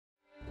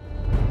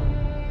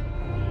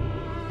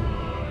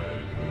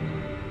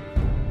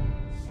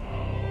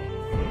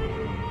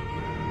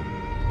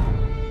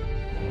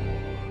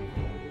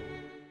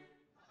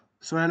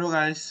So hello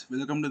guys,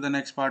 welcome to the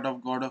next part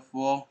of God of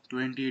War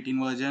 2018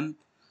 version.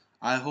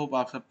 I hope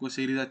आप सबको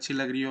series अच्छी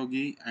लग रही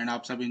होगी एंड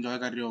आप सब enjoy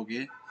कर रहे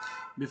होगे.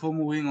 Before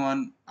moving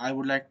on, I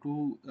would like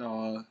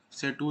to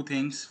say two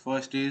things.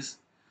 First is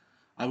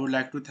I would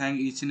like to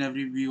thank each and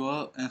every viewer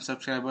and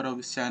subscriber of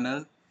this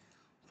channel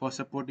for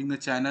supporting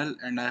the channel,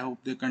 and I hope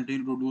they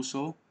continue to do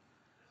so.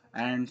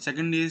 And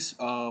second is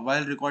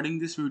while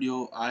recording this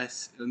video,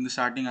 in the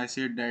starting I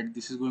said that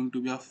this is going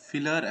to be a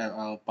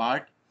filler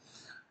part,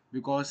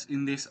 because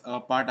in this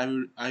part I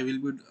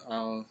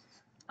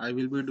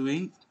will be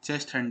doing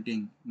chest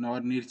hunting, nor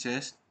near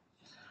chest.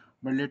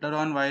 But later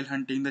on, while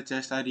hunting the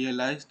chest, I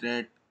realized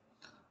that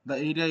the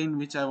area in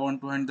which I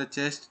want to hunt the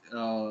chest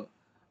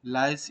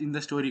lies in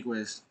the story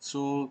quest.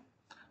 So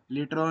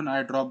later on,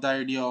 I dropped the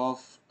idea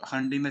of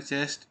hunting the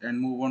chest and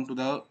move on to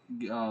the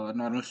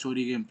normal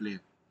story gameplay.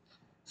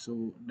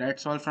 So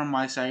that's all from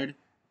my side.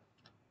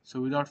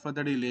 So without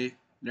further delay,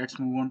 let's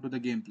move on to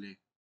the gameplay.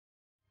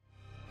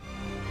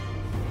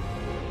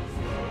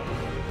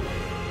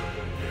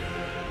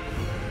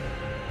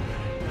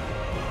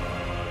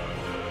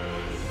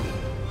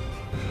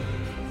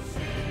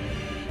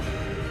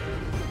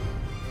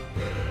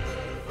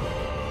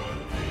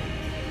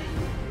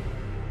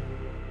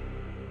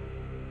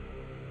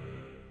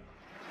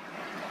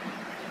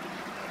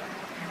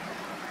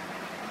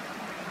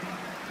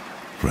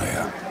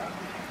 Freya,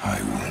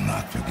 I will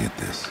not forget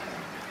this.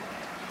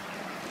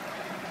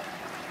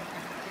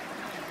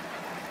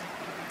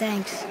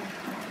 Thanks.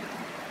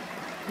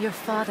 Your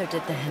father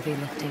did the heavy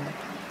lifting.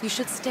 You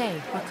should stay,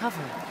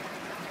 recover.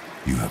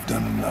 You have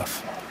done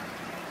enough.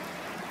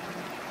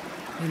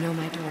 You know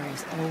my door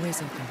is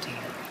always open to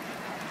you.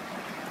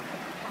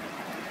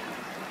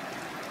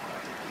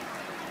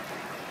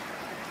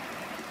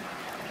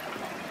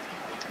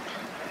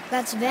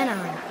 That's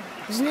Venom,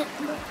 isn't it?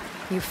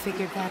 You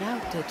figured that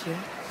out, did you?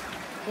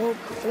 Well,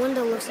 the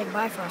window looks like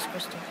Bifrost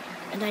crystal,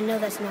 and I know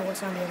that's not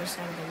what's on the other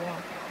side of the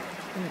wall.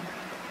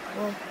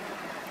 Well,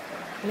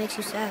 it makes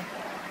you sad.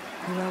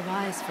 You are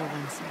wise for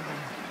once, Eva.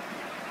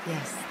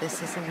 Yes,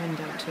 this is a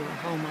window to a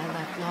home I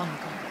left long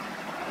ago,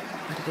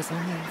 but it is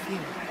only a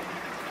view.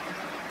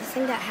 The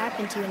thing that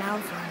happened to you in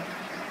Alfheim,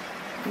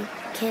 you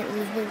can't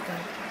leave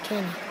Midgard,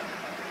 can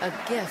you? A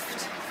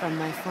gift from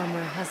my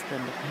former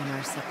husband upon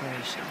our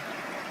separation.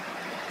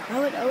 Why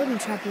would Odin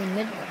trap you in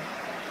Midgard?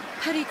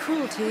 Petty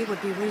cruelty would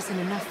be reason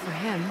enough for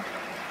him,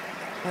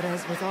 but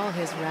as with all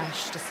his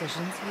rash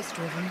decisions, he's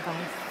driven by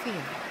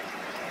fear.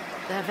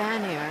 The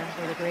Vanir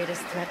were the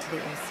greatest threat to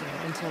the Aesir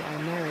until our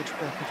marriage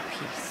brokered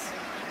peace.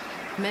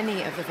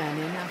 Many of the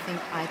Vanir now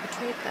think I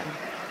betrayed them,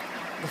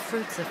 the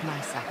fruits of my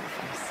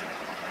sacrifice.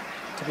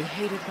 To be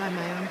hated by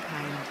my own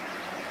kind,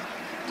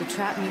 to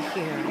trap me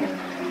here,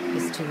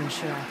 is to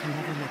ensure I can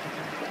never make it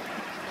right.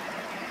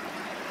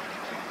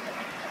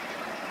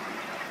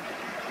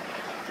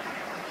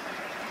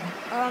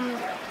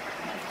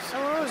 So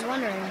I was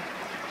wondering,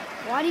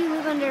 why do you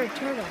live under a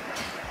turtle?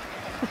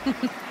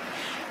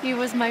 He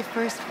was my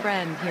first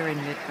friend here in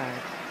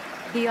Midgard.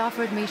 He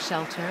offered me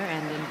shelter,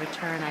 and in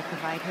return I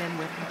provide him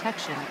with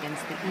protection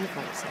against the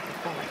evils of the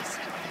forest.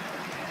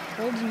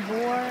 Golden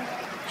boar,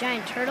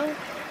 giant turtle?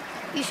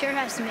 You sure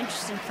have some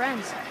interesting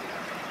friends.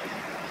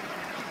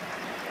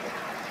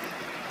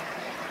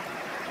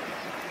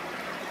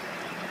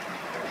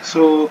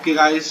 So okay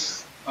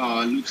guys,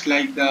 looks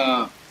like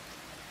the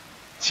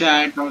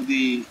chat or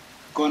the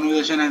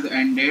conversation has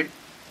ended,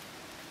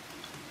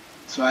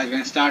 so I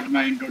can start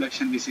my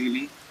introduction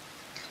basically,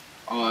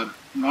 or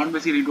not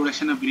basically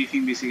introduction, a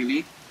briefing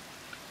basically.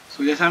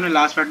 So जैसा हमने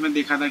last part में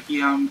देखा था कि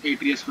हम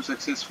Atreus को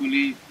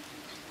successfully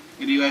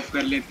revive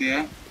कर लेते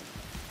हैं,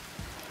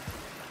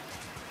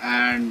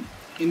 and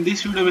in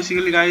this video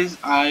basically guys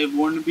I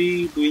won't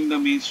be doing the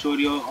main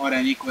story or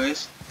any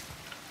quest.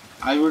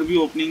 I would be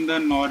opening the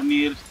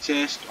Nornir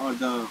chest, or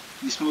the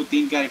जिसमें वो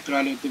 3 कैरेक्टर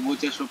वाले होते हैं वो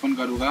चेस्ट ओपन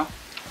करूँगा.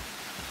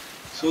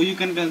 So you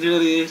can consider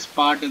this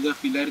part as a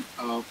filler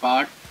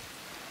part,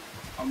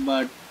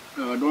 but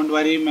don't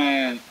worry,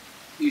 मैं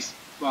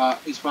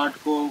इस part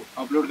को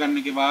अपलोड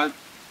करने के बाद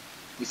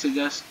इसे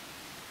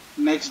जस्ट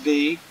नेक्स्ट डे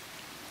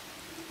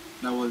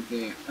क्या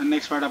बोलते हैं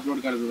नेक्स्ट पार्ट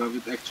अपलोड कर दूँगा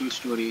with actual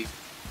story.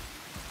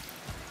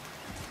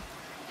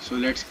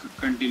 So let's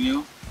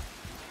continue.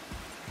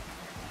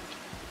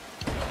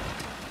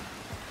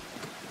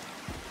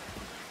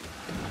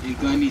 एक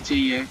तो नीचे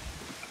ही है.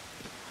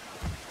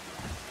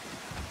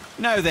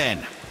 Now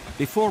then,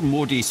 before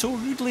Modi so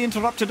rudely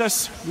interrupted us,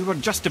 we were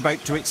just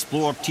about to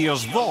explore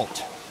Tyr's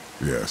vault.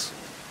 Yes,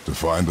 to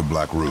find the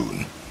Black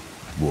Rune.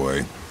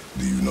 Boy,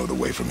 do you know the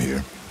way from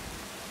here?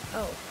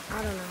 Oh,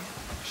 I don't know.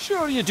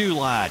 Sure you do,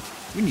 lad.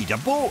 We need a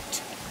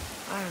boat.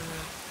 I don't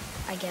know.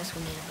 I guess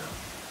we need a boat.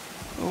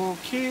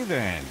 Okay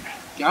then.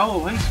 क्या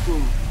हुआ भाई इसको?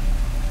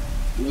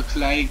 Looks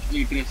like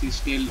Atreus is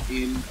still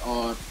ill,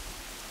 or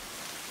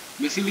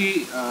basically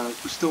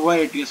कुछ तो हुआ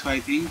Atreus को. I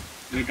think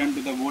return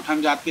to the boat.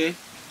 हम जाते हैं.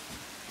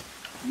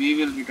 We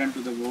will return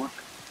to the boat.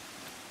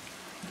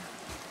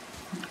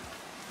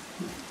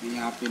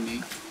 यहाँ पे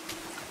नहीं.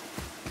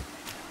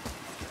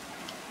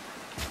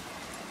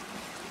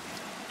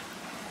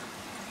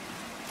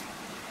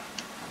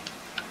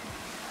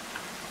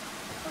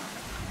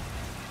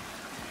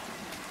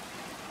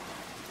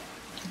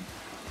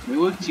 मेरे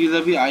को एक चीज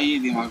अभी आई है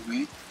दिमाग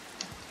में।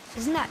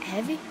 Isn't that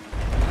heavy?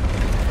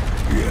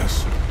 Yes.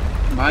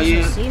 भाई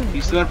ये Doesn't seem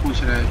इस heavy. बार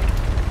पूछ रहा है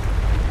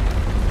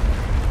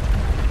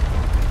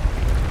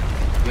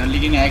यार,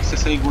 लेकिन एक्स से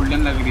सही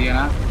गोल्डन लग रही है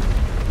ना।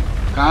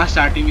 कहाँ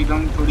स्टार्टिंग में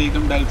एकदम थोड़ी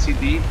एकदम डल सी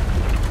थी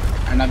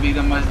एंड अभी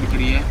एकदम मस्त दिख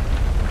रही है।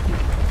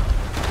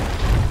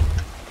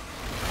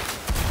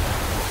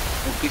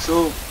 Okay so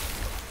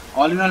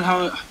all in all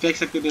हम फेंक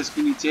सकते थे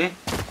इसके नीचे,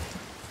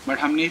 बट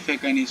हमने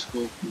फेंका नहीं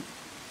इसको।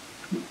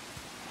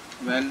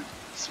 वेल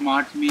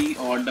स्मार्ट मी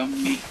और डम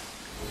मी,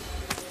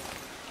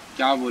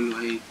 क्या बोलूं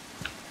भाई।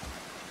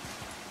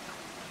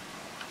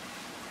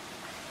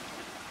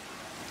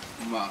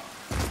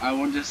 वाह, आई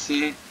वोंट जस्ट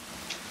से,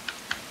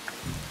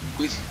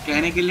 कुछ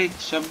कहने के लिए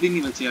शब्द ही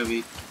नहीं बचे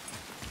अभी।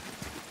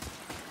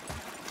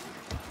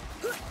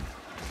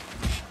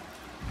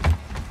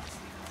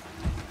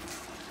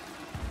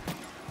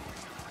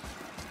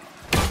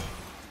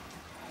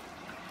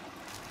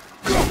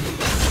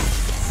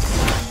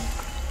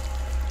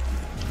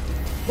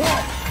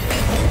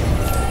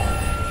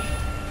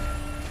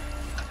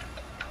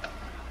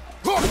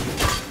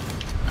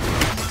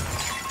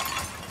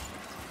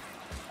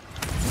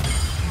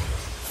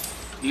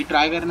 ये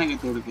ट्राई करना है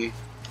तोड़ के।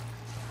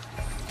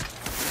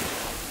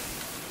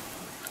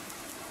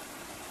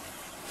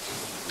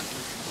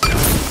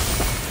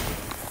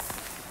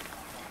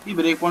 ये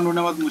ब्रेक पॉइंट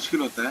होना बहुत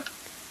मुश्किल होता है।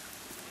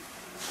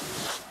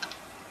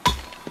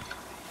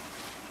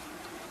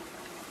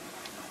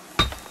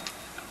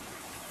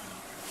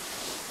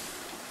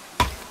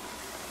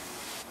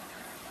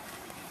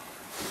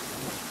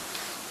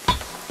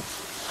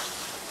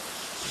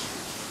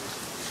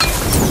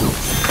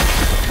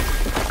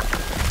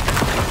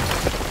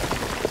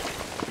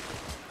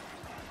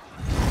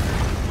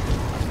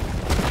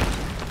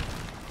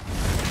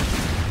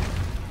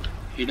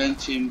 Hidden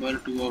chamber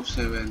 2 of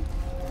 7.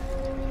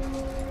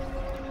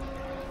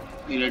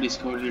 Area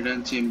discovered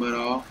hidden chamber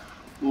of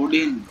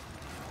Odin.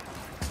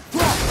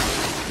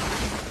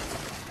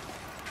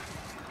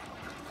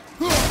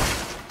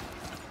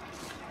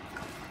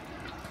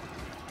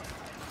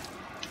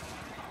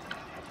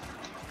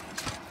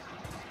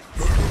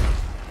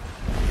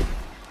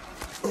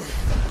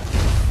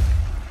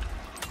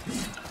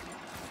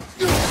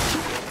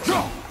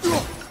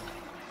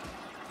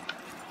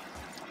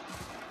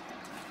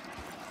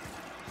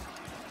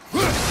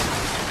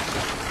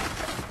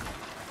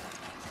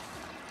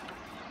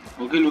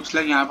 Okay looks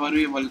like यहाँ पर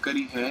भी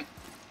वल्करी है।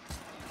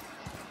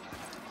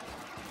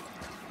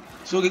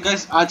 सो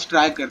गाइस आज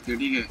ट्राई करते हैं,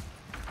 ठीक है,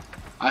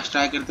 आज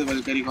ट्राई करते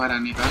वल्करी को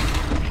हराने का।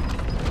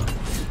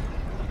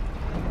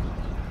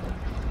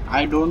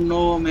 आई डोंट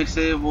नो मेरे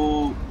से वो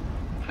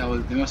क्या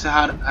बोलते हैं, मैं उसे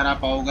हरा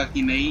पाऊंगा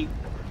कि नहीं,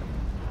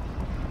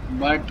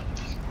 बट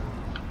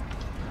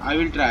आई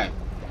विल ट्राई।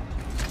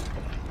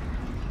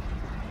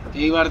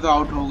 एक बार तो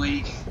आउट हो गई,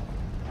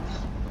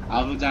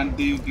 आप तो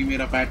जानते हो कि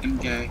मेरा पैटर्न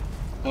क्या है,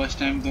 फर्स्ट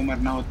टाइम तो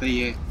मरना होता ही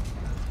है।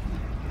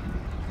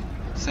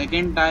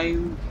 सेकेंड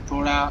टाइम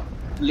थोड़ा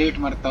लेट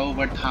मरता हूँ,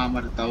 बट हाँ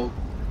मरता हूँ।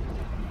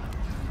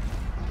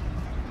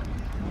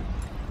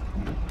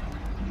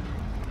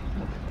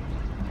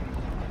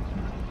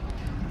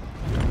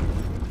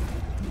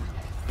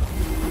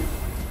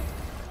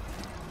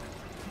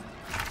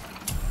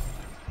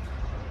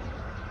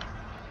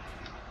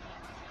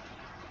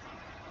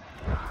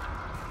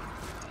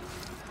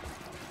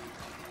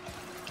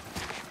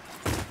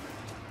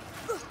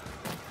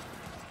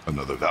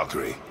 Another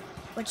Valkyrie.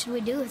 What should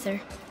we do with her?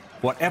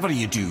 Whatever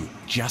you do,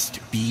 just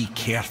be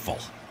careful.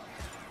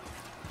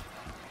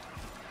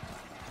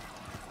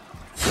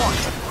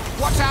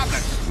 What's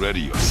happening?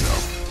 Ready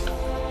yourself.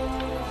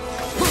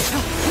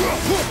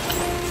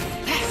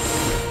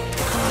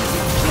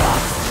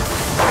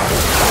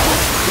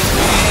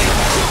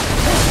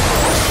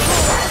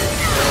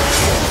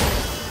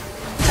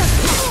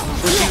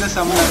 तो सीधा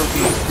सामने होती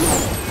है।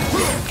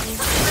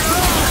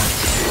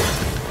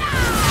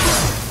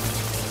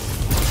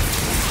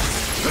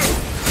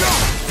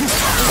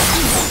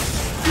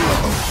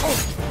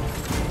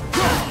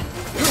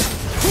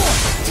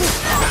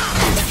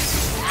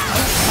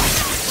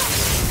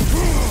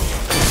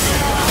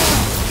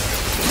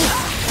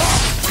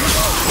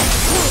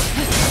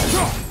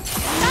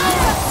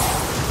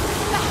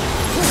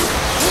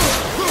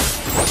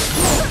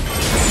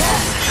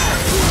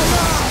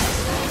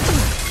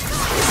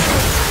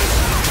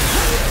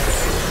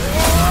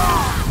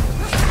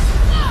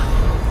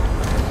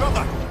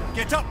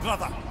 Get up,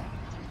 brother!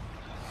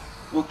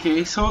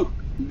 Okay, so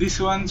this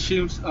one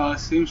seems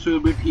to be a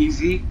bit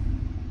easy.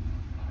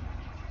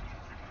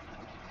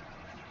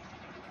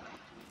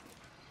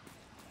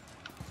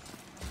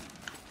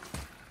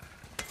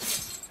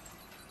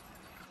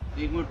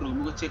 एक minute रुको,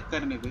 मुझे check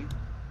करने दे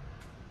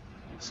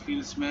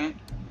skills में।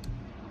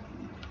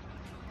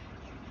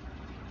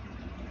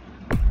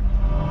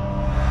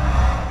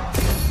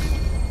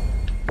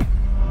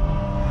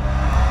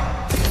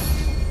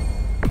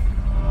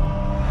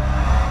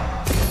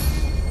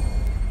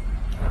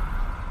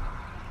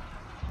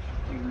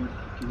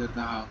 किधर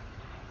था? हाँ,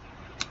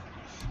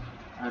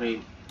 अरे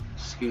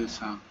स्किल्स,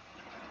 हाँ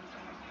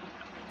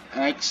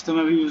एक्स तो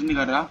मैं अभी यूज नहीं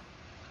कर रहा।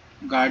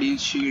 गार्डियन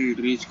शील्ड,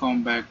 रीच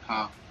कॉम्पैक्ट,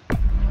 हाँ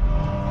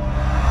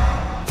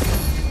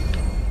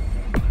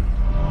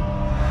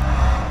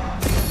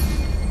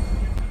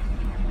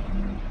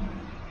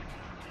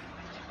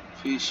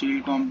फिर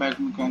शील्ड कॉम्पैक्ट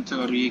में कौन सा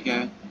करूँ, ये क्या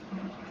है?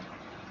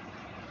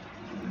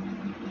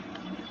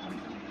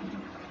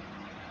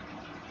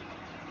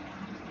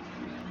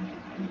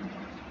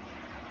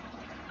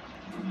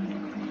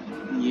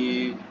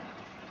 ये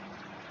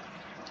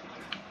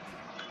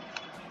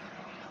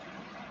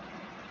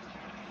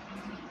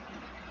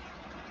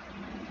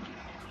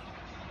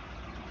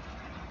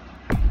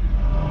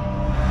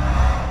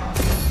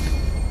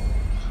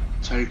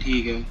चल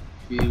ठीक है।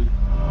 फिर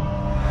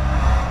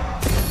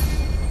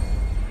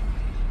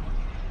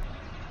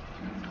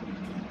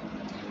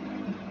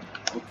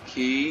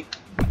ओके,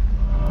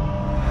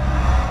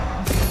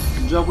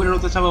 जो अपग्रेड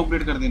होता है सब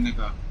अपग्रेड कर देने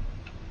का।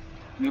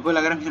 मेरे को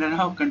लग रहा है मेरा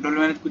ना कंट्रोल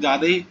मैंने कुछ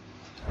ज़्यादा ही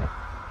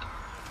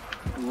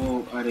वो,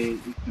 अरे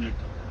एक मिनट,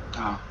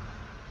 हाँ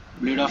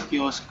ब्लेड ऑफ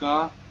कियोस का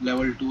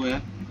लेवल 2 है,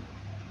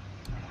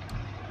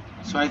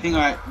 सो आई थिंक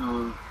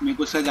मेरे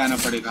को उससे जाना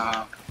पड़ेगा।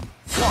 हाँ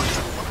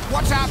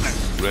What's happening?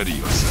 Ready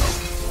yourself.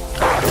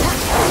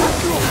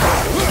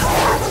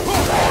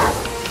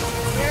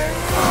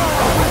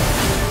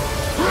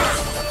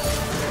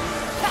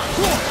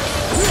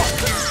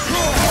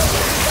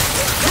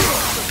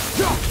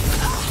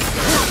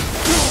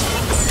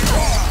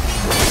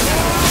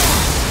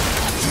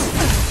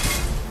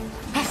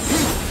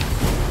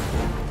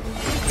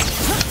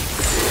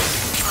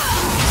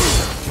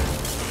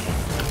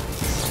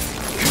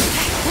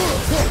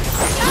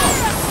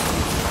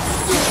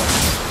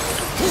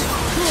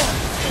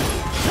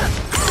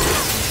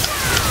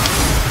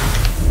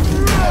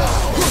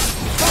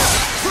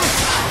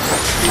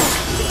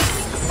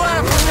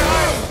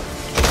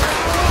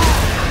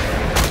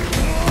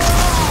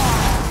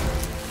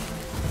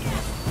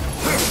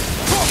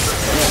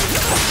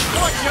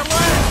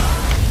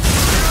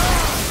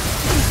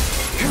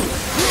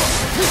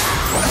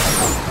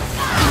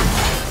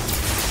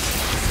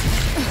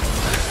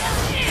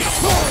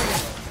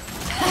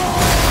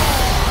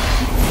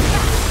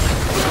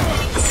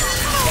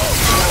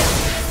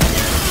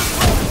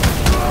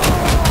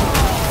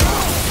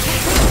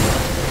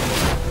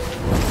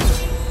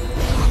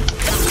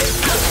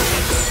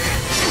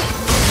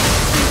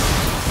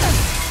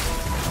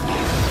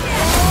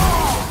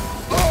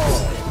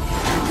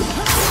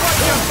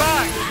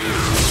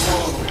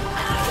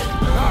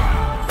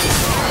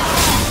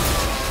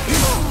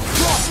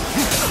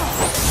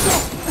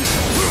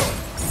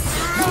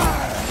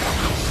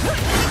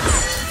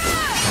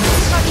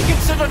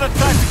 Consider a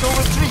tactical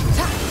retreat.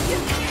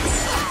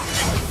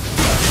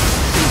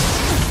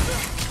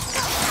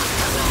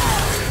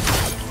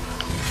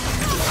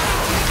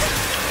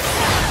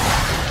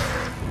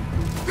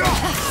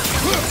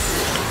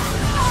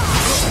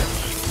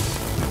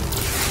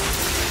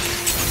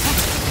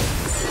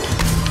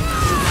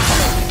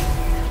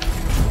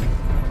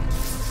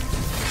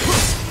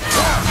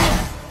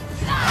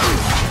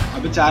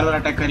 अभी 4 बार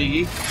अटैक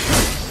करेगी।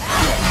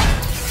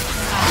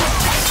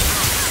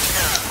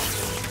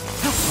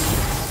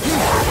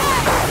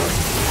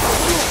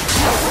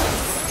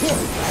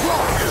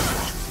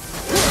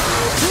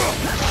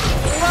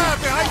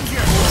 Behind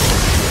you!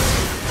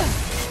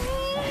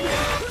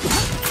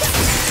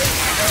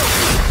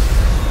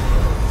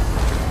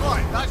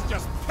 Right, that's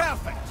just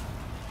perfect.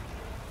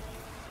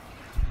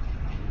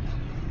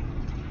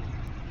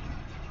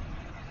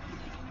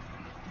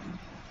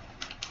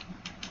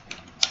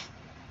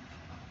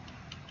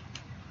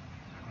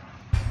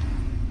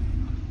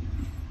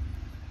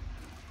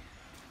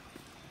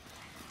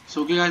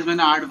 सो कि गाइस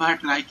मैंने 8 बार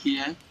ट्राई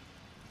किया है,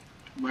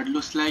 but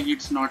looks like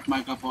it's not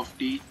my cup of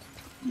T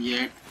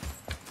yet.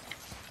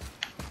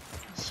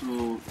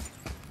 सो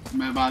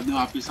मैं बाद में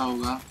वापिस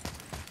आऊँगा।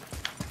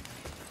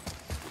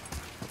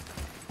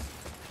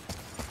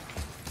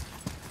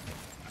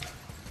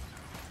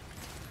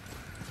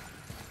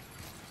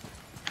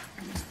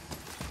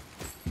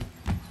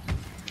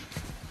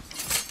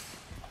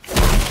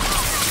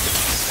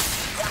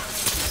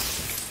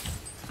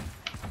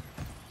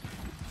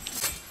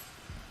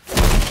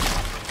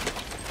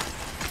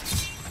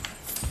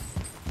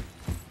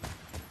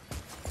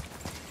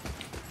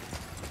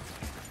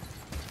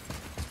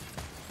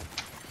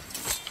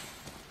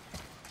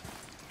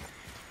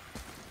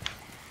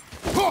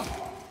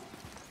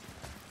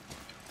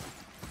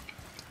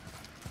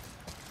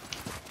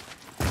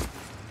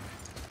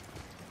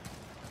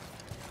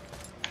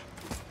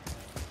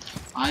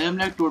 I am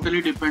like totally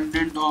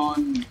dependent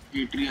on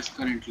Atreus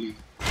currently.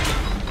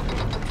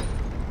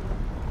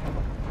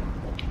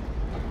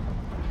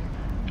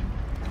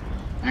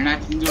 And I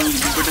think जो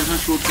इंडिकेटर्स में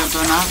शूट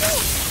करता ना,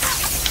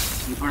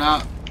 ये थोड़ा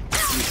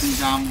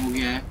जाम हो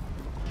गया है।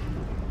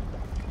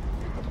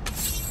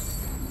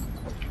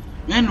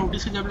 मैं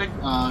नोटिस है जब लाइक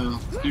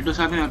क्रेटोस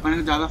साथ में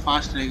वेपन ज़्यादा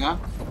फास्ट रहेगा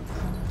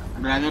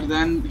rather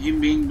than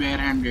him being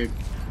bare-handed।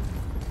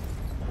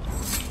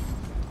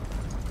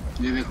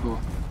 ये देखो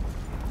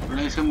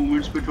थोड़ा इसका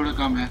मूवमेंट स्पीड थोड़ा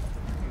कम है।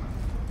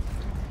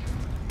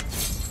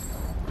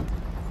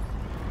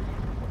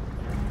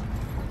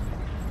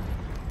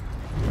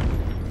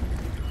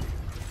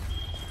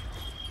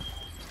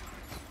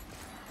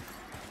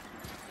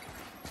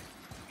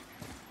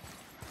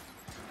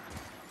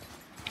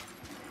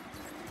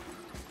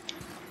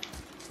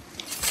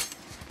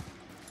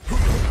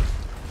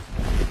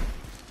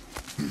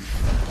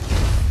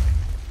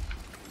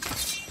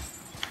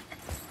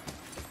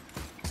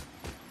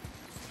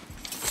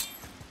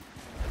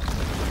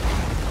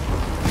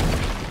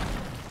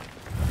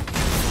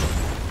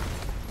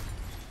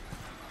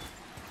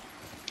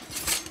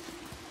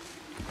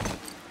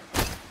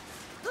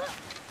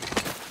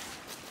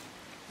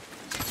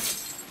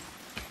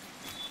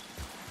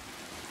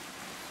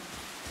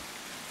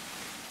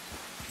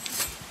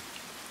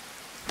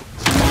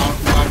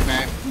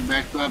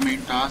 back to our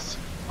main task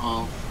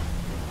of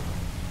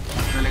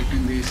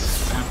collecting this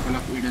apple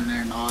of Eden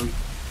and all.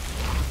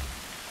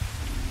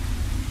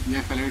 We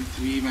have collected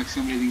 3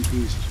 maximum raising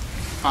feast.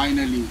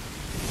 Finally.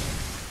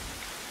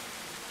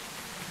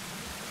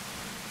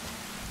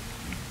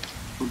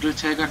 Total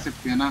 6 कर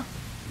सकते हैं ना?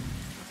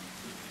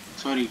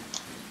 सॉरी,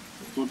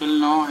 टोटल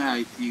 9 है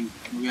आई थिंक,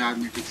 मुझे याद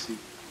नहीं ठीक से।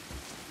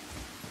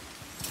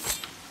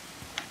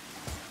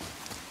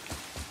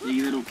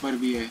 इधर ऊपर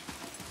भी है।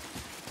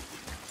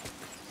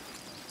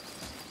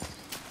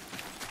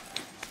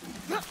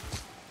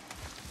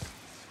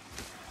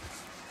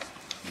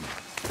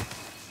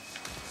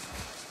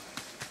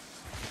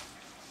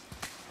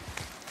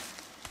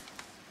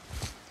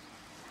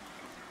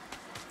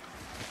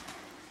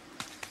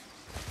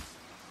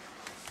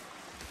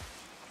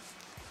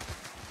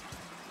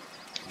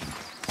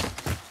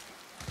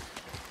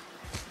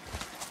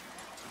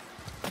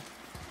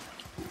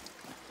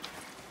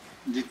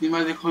 जितनी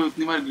बार देखो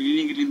उतनी बार ग्रीन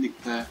ही ग्रीन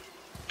दिखता है।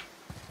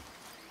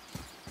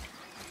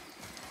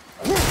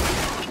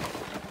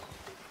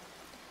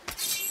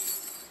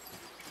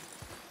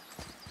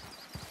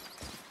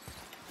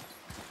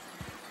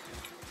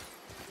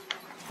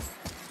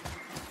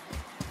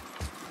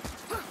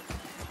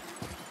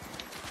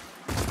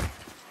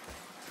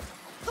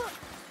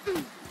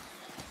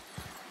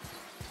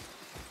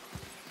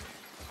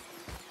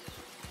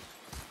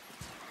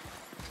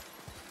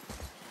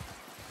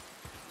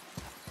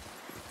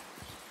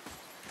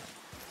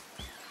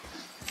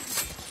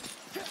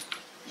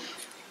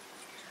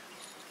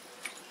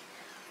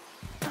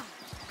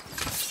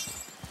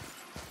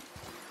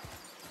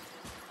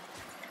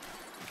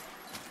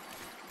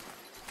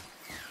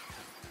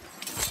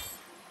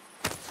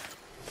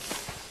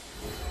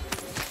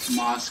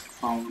 Mask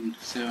found,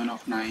 7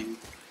 of 9.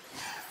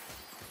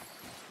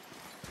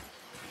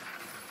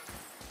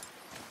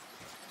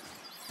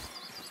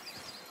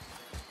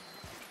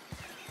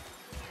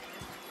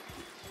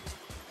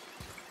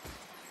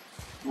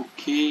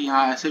 ओके,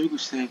 यहाँ ऐसे भी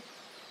कुछ थे।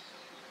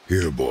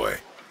 Here, boy.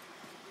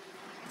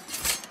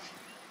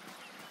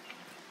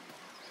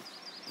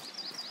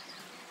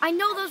 I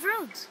know those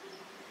runes.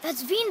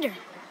 That's Vinder.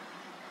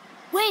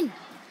 When?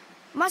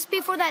 Must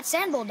be for that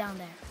sand bowl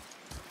down there.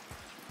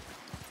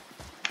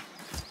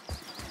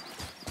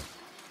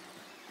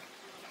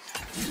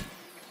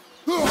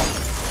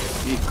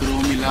 एक क्रो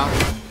मिला।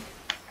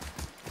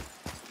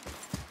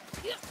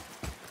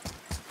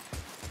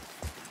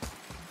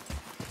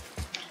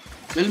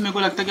 वेल मेरे को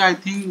लगता है कि I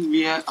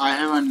think I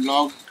have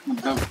unlocked,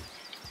 मतलब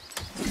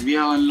we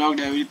have unlocked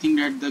everything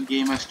that the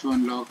game has to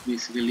unlock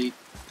basically.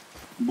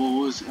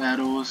 Bows,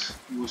 arrows,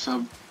 वो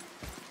सब।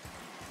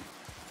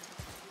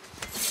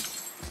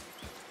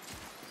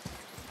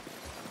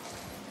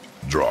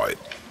 Draw it.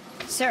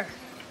 Sir.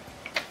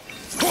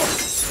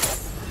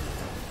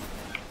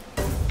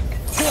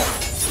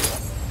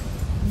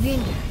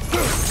 Vinder.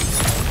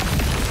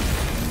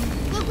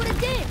 Look what it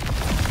did!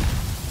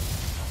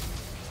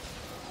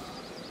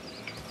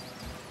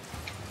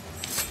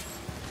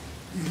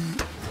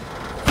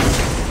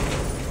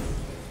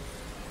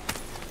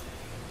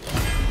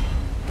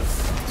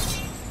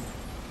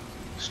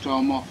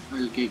 Storm of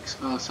Elk,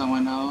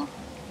 summoner,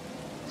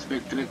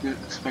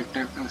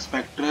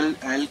 spectral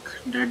elk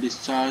that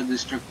discharge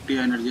destructive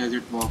energy as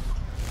it walks.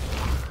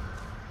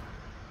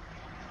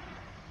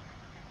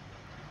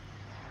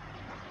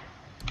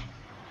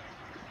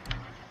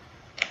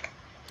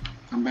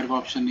 Compare का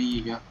option नहीं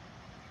है क्या?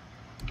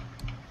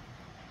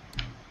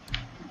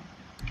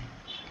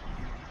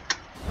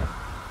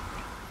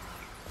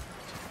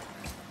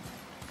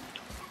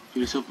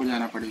 फिर से ऊपर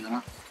जाना पड़ेगा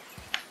ना?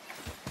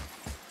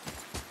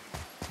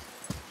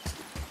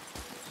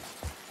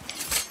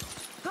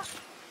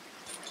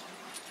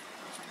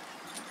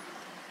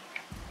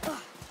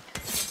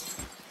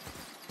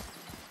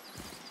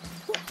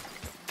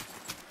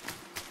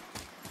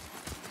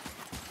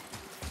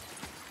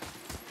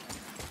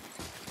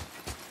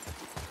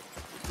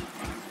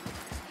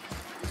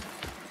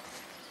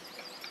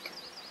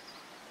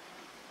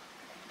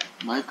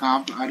 भाई कहाँ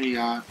पर? अरे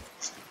यार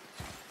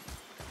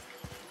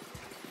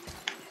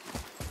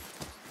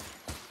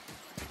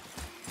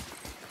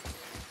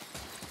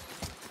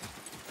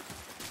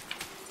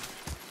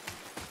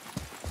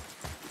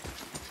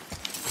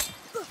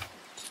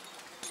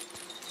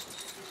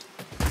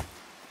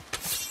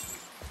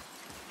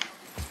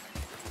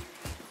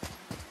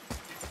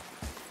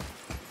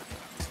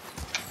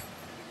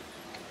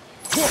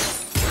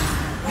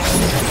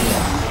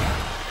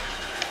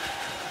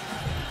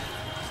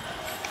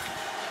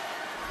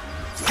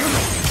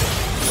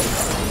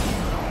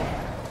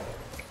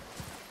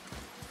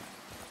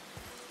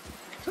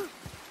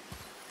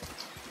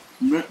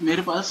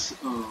मेरे पास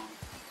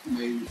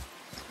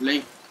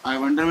लाइक आई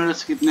वंडर मेरे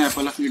पास कितने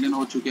एप्पल ऑफ ईडन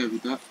हो चुके हैं अभी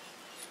तक,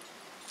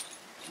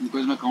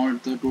 बिकॉज मैं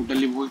काउंट तो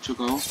टोटली भूल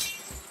चुका हूँ।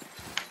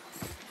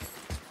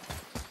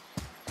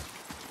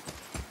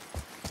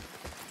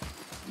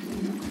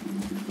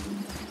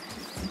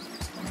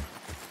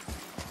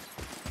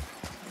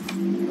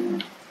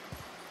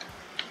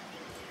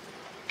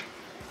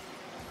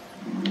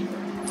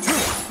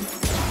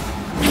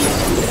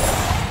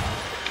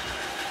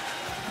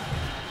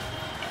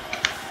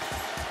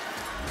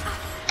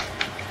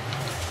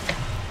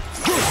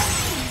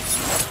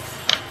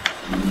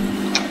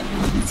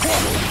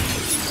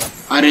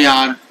 अरे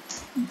यार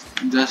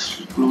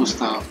जस्ट क्लोज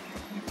था।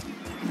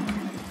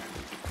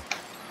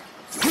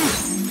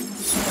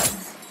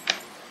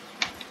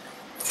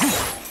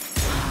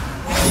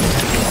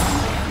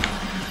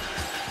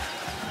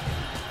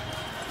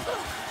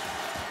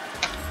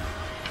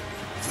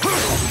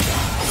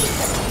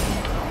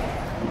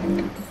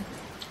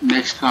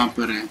 नेक्स्ट कहाँ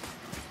पर है?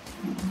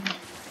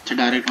 अच्छा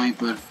डायरेक्ट वहीं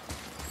पर।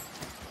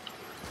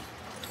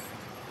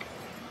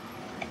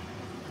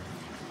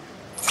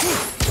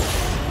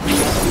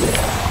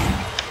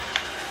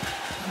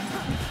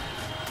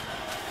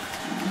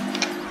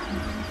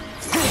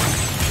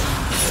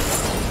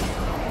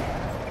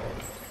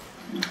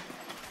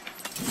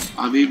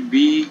 अभी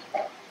बी,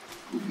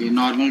 ओके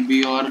नॉर्मल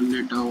बी और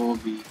लेटा हुआ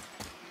बी।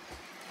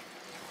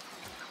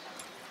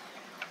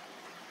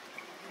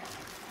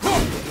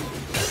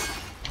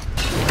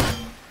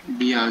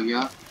 बी आ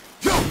गया।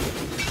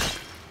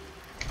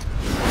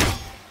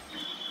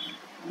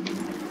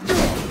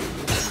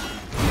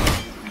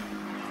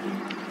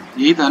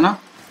 यही था ना?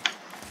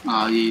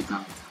 हाँ यही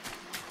था।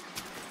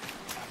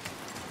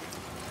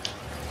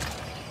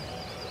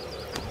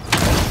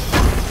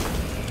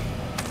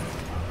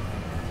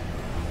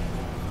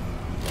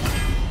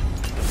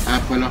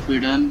 Apple of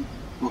Eden,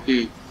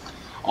 okay.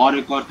 और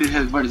एक और फिर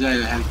हेल्थ बढ़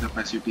जाएगा, हेल्थ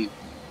कैपेसिटी।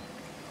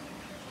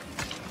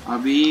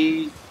 अभी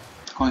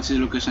कौन सी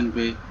लोकेशन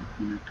पे?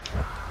 मिनट।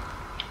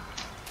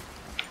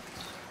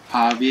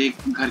 हाँ अभी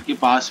एक घर के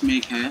पास में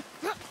एक है।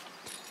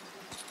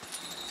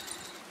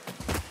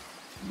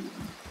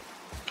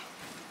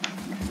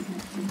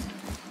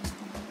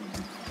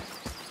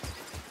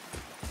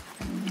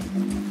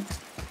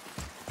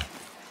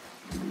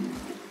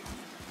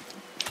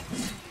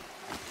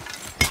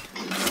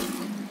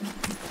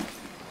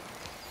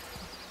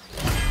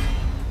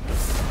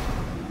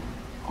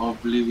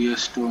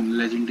 Oblivious Stone,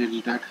 legendary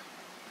that,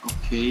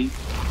 okay.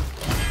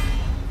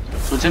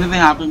 सोचा नहीं था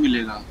यहाँ पे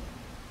मिलेगा।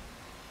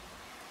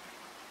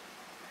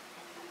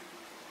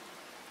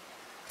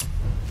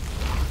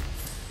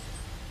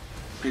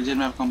 Treasure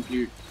map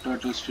complete,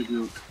 Turtles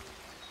tribute।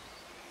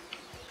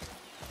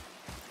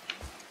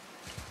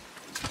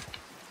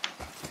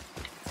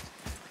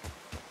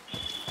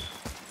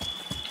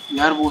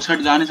 यार वो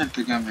साइड जा नहीं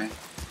सकते क्या मैं?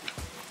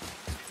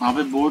 वहाँ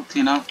पे बोट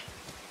थी ना।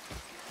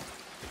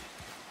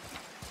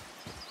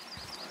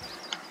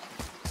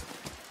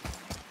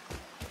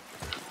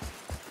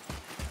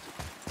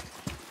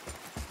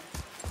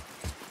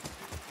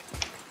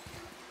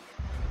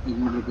 एक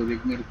मिनट रुको,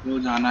 देख मेरे को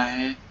जाना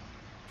है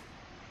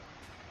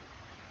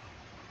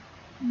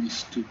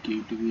मिस्टिक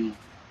गेटवे।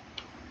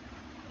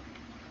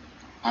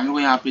 हमें को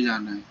यहाँ पे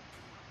जाना है।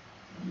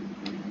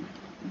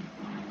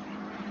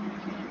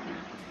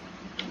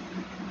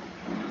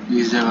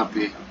 इस जगह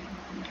पे।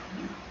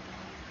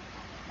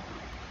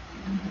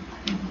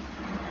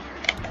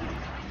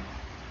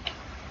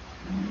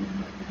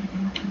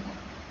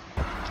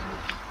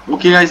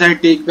 Okay guys, I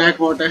take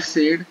back what I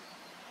said.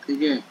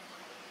 ठीक है,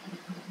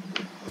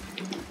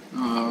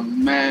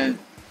 मैं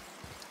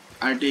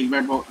I take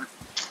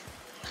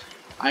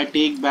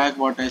back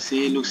what I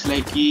से। लुक्स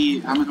लाइक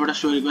कि हमें थोड़ा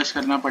शो रिक्वेस्ट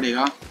करना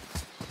पड़ेगा।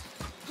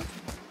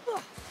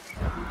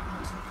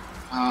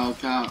 हाँ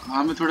क्या,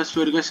 हमें थोड़ा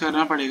शो रिक्वेस्ट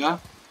करना पड़ेगा।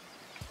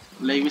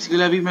 लाइक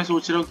बेसिकली अभी मैं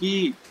सोच रहा हूँ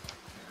कि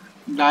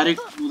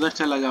डायरेक्ट उधर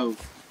चला जाओ।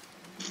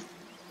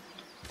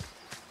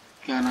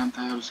 क्या नाम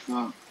था यार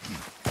उसका?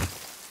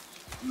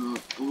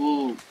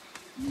 वो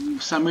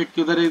समिट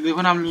के उधर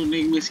देखो ना, हम लोग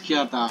ने मिस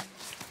किया था।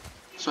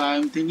 सो आई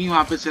एम थिंकिंग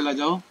वहाँ पे चला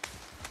जाओ।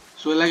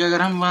 सो लाइक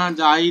अगर हम वहाँ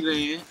जा ही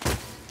रहे हैं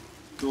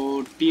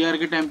तो टीआर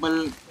के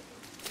टेंपल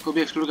को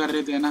भी एक्सप्लोर कर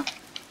रहे थे ना,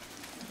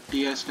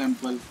 टीआर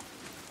टेंपल।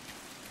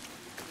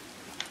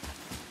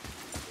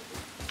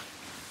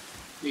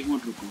 एक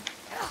मिनट रुको।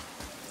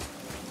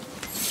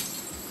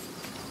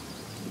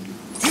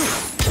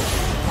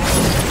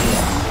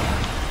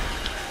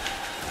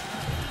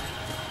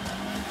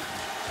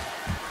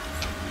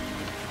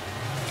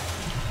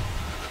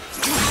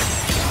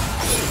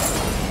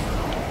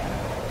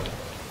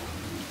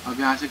 अब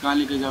यहाँ से कहाँ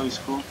लेके जाओ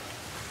इसको?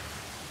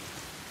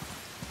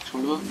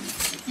 छोड़ो,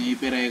 यहीं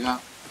पे रहेगा।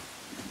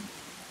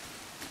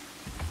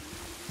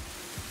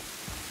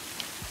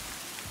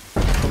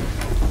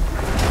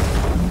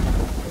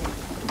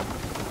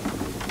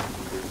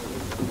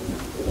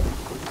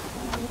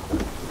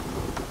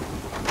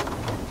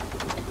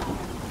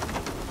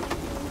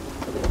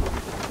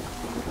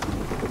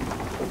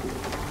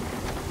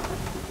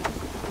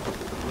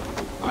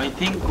 आई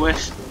थिंक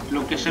क्वेस्ट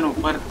लोकेशन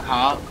ऊपर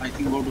था। आई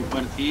थिंक बोट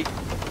ऊपर थी,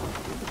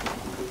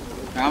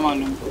 क्या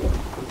मालूम।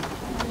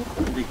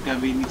 देखते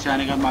अभी नीचे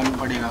आने का मालूम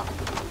पड़ेगा।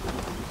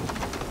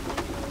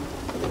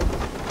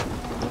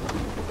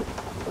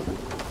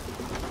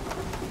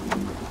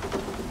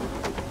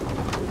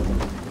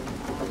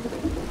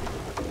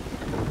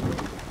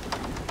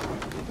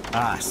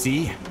 Ah,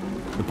 see?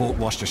 The boat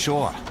washed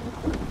ashore.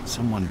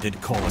 Someone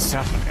did call a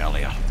serpent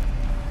earlier.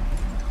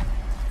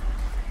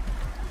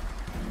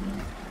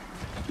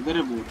 किधर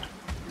है boat?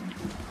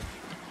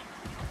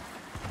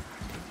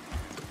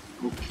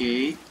 Okay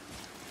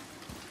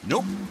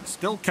Nope,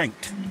 still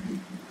kinked.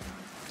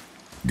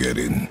 Get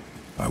in.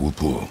 I will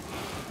pull.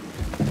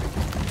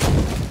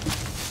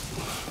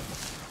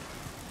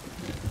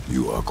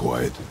 You are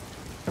quiet.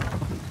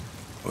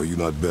 Are you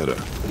not better?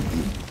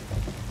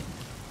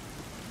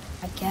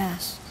 I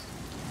guess.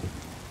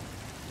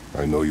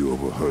 I know you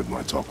overheard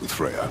my talk with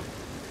Freya.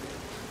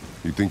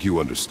 You think you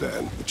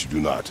understand, but you do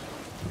not.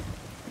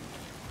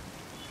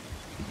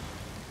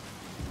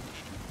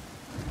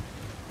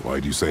 Why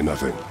do you say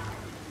nothing?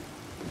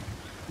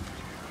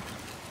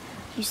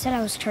 You said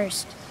I was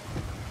cursed.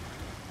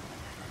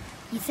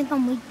 You think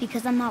I'm weak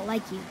because I'm not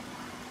like you.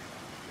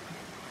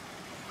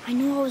 I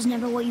know I was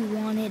never what you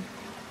wanted.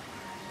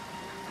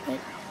 But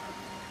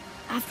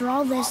after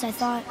all this, I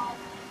thought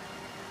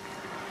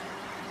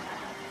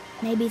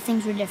maybe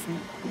things were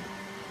different.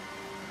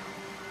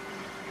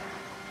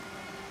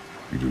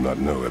 You do not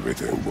know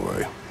everything,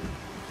 boy.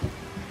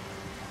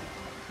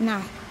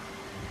 No.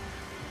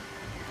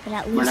 But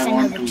at But least I I know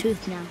want the to.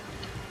 truth now.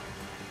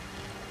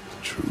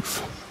 The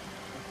truth.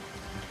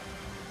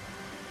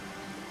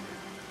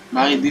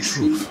 By this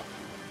scene, Truth.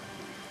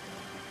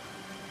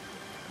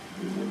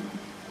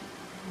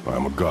 I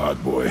am a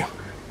god, boy.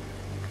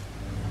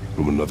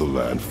 From another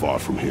land far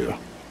from here.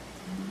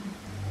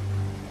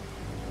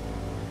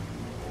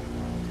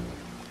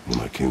 When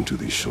I came to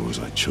these shores,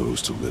 I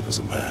chose to live as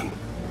a man.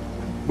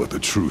 But the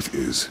truth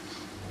is,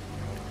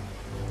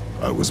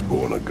 I was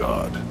born a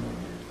god.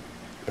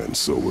 And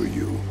so were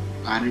you.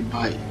 अरे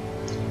भाई,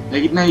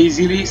 like इतना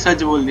easily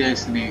सच बोल दिया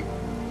इसने.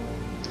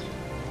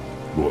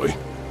 Boy,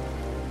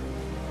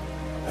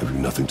 have you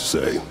nothing to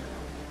say?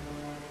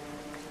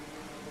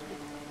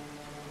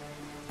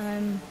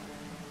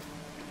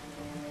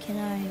 Can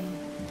I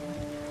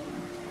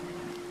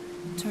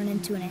turn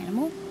into an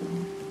animal?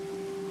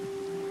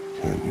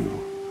 Can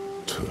you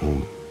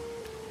turn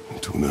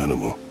into an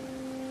animal?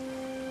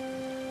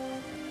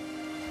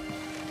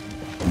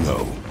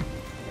 No.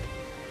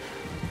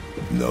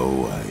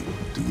 No, I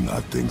do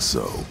not think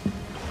so.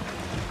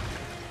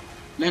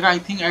 Like I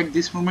think at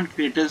this moment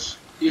Kratos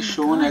is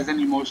shown as an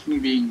emotional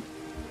being.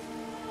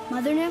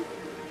 Mother knew?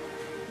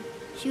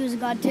 She was a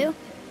god too?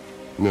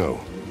 No.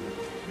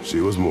 She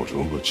was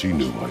mortal, but she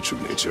knew my true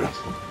nature.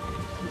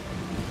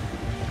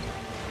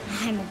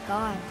 I'm a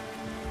god.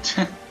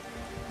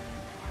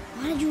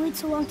 Why did you wait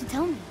so long to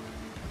tell me?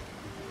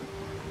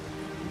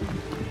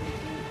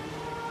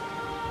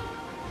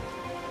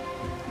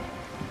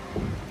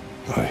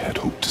 I had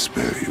hoped to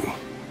spare you.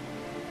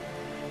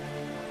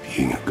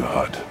 Being a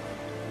god,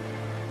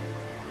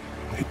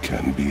 it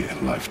can be a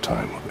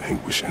lifetime of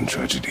anguish and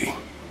tragedy.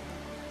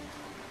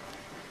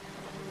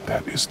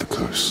 That is the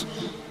curse.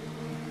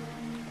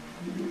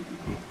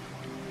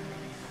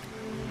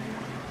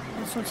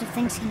 What sorts of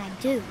things can I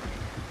do?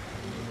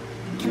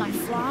 Can I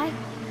fly?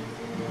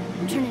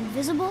 Turn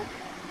invisible?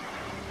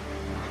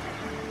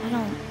 I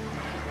don't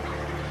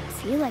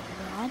feel like a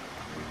god.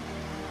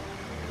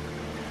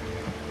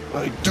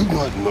 I do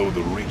not know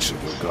the reach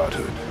of your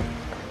godhood.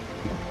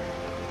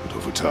 But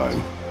over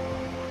time,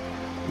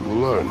 you will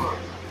learn.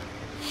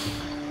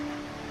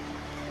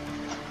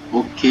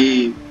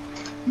 Okay,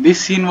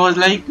 this scene was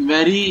like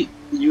very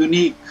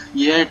unique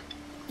yet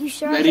You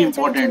sure I very can't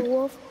turn into important. a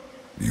wolf?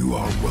 You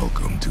are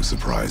welcome to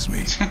surprise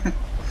me.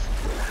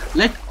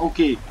 Like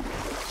okay,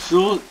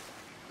 so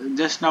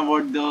just now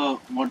what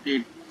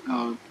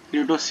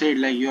Kratos said,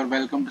 like you are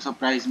welcome to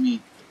surprise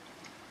me.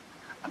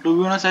 To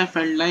be honest, I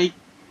felt like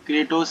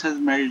Kratos has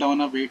melted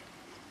down a bit.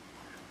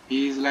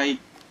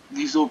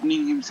 He's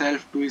opening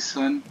himself to his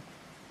son,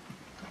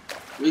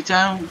 which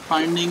I am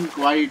finding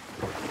quite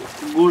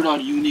good or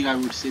unique, I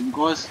would say,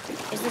 because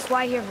Is this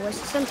why I hear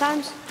voices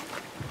sometimes?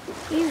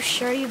 Are you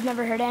sure you've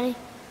never heard any?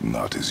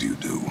 Not as you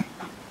do.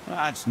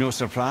 That's no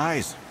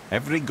surprise.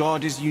 Every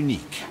god is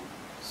unique.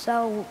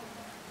 So,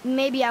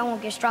 maybe I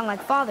won't get strong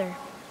like Father,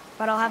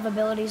 but I'll have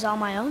abilities all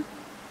my own?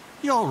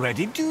 You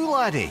already do,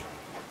 laddie.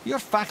 Your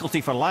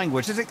faculty for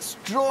language is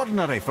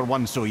extraordinary for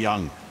one so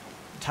young.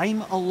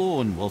 Time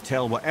alone will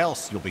tell what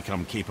else you'll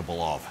become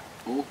capable of.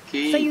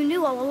 okay. So you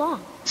knew all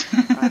along?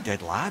 I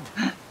did, lad.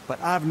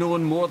 But I've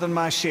known more than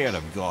my share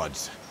of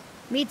gods.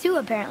 Me too,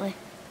 apparently.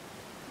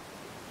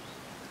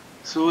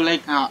 So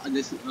like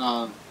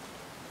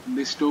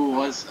this too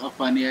was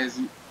funny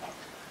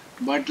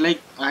but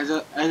like as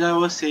I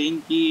was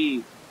saying,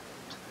 ki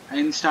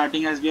in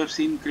starting as we have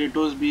seen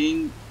Kratos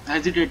being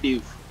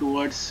hesitative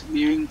towards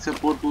giving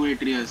support to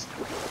Atreus,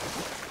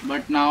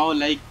 but now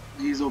like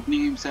he's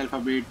opening himself a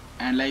bit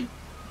and like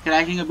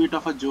cracking a bit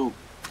of a joke.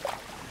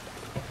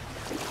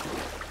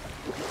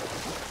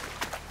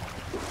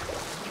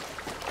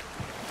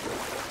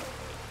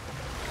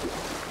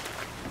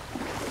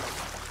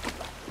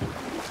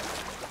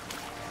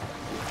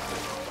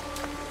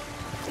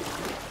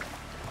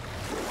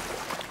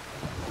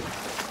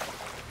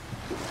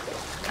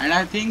 And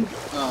I think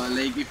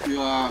like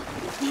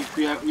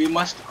we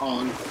must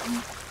all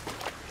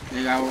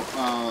like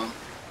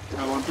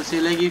I want to say,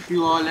 like if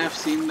you all have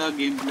seen the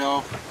gameplay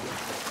of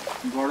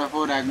God of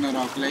War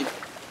Ragnarok, like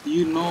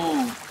you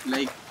know,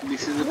 like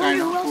this is the I kind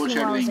wonder of who else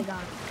knew I was a foreshadowing.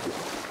 god.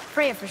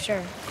 Freya for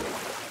sure.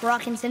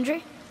 Rock and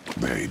Sindri?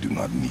 They do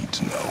not need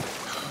to know.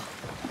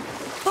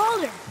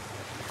 Baldur!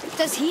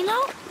 Does he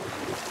know?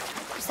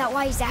 Is that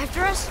why he's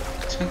after us?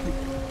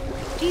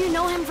 Do you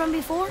know him from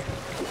before?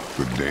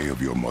 The day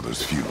of your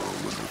mother's funeral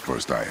was the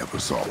first I ever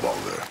saw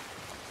Baldur.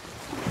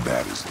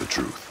 That is the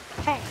truth.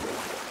 Hey,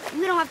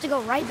 we don't have to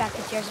go right back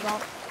to Tyr's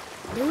Vault,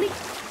 do we?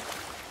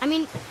 I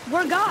mean,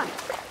 we're God.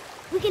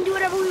 We can do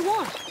whatever we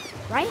want,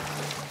 right?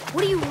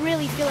 What do you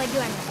really feel like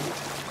doing?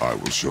 I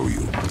will show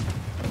you.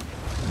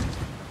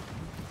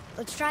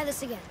 Let's try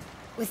this again,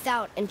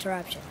 without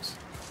interruptions.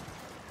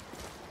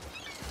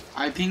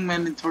 I think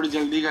मैंने थोड़ी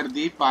जल्दी कर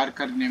दी पार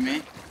करने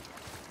में,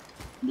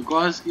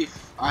 because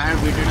if I had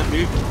waited a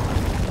bit,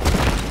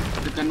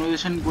 the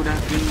conversation could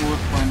have been more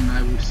fun,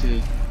 I would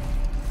say,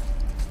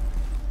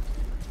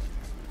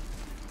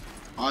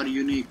 or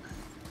unique.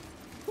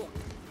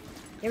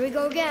 Here we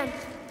go again.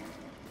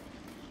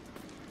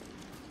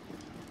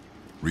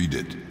 Read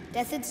it.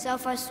 Death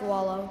itself I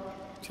swallow,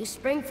 to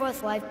spring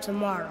forth life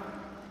tomorrow.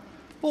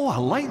 Oh, I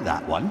like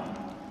that one.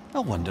 I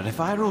wonder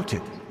if I wrote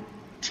it.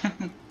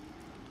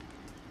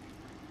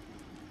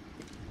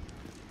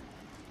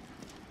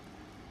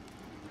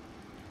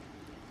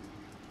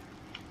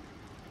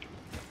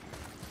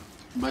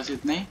 बस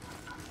इतने ही.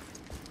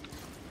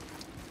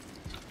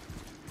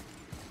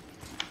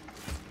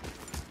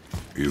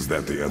 Is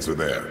that the answer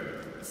there?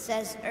 It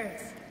says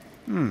Earth.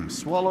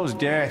 Swallows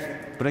death,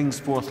 brings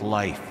forth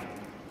life.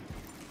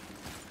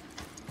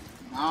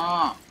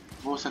 हाँ,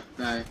 हो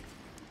सकता है.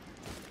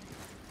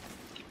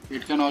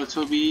 It can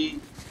also be.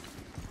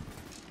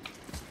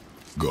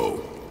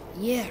 Go.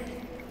 Yeah.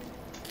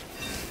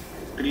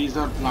 Trees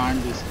or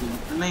plant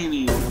जिसकी.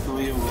 नहीं वो तो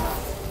वही हो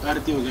गया.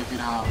 अर्थ ही हो गया फिर.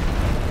 हाँ.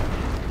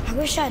 I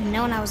wish I'd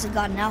known I was a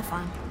god in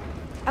Alfheim.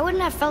 I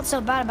wouldn't have felt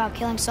so bad about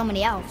killing so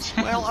many elves.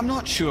 Well, I'm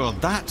not sure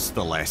that's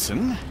the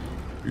lesson.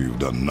 You've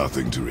done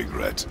nothing to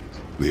regret.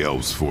 The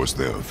elves forced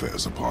their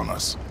affairs upon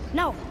us.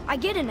 No, I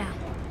get it now.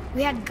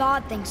 We had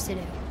god things to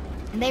do.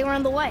 And they were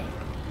in the way,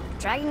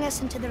 dragging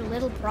us into their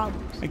little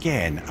problems.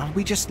 Again, are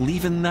we just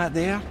leaving that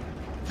there?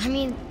 I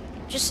mean,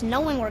 just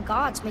knowing we're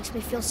gods makes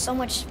me feel so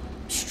much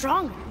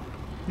stronger.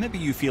 Maybe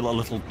you feel a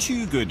little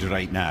too good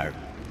right now.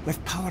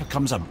 With power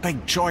comes a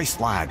big choice,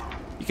 lad.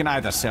 You can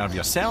either serve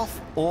yourself,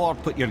 or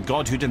put your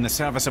godhood in the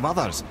service of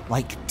others,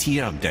 like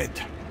Tyr did.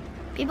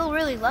 People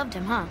really loved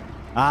him, huh?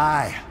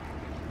 Aye,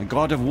 a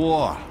god of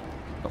war,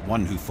 but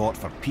one who fought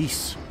for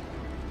peace.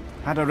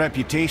 Had a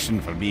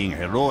reputation for being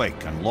heroic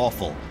and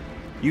lawful,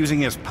 using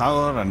his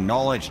power and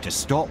knowledge to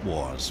stop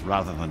wars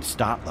rather than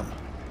start them.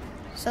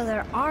 So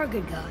there are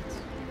good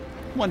gods.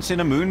 Once in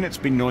a moon, it's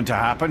been known to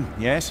happen,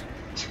 yes?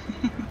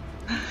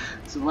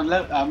 So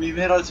मतलब we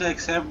may also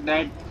accept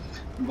that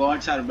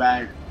gods are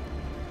bad,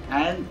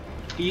 and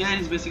Tyr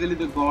is basically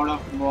the god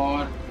of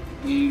war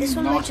in This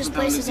one Norse mentions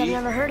places I've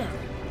mythology. never heard of.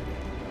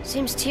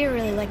 Seems Tyr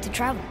really liked to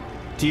travel.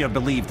 Tyr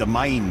believed the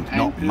mind, And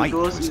not might,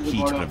 Kratos was is the key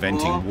god to of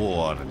preventing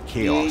war and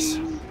chaos.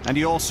 in And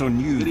he also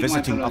knew Greek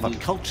visiting other mythology.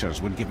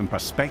 cultures would give him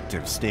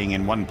perspective staying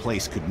in one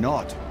place could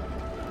not.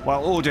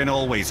 While Odin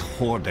always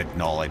hoarded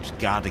knowledge,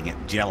 guarding it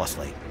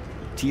jealously,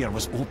 Tyr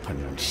was open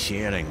and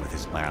sharing with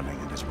his learning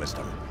and his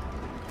wisdom.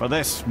 For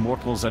this,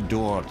 mortals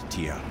adored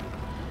Tyr,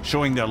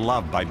 showing their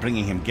love by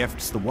bringing him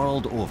gifts the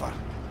world over.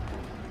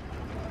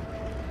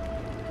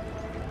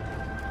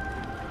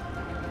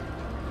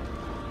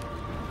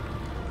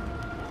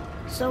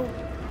 So,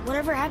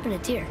 whatever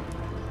happened to Tyr?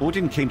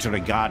 Odin came to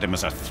regard him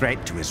as a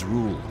threat to his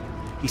rule.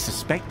 He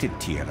suspected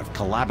Tyr of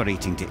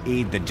collaborating to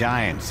aid the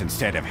giants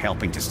instead of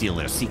helping to steal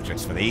their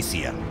secrets for the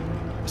Aesir.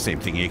 Same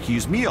thing he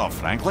accused me of,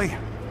 frankly.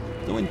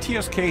 Though in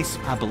Tyr's case,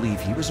 I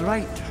believe he was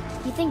right.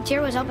 You think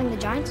Tyr was helping the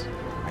giants?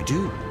 I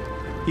do.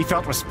 He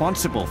felt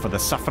responsible for the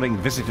suffering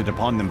visited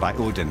upon them by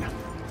Odin.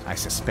 I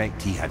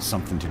suspect he had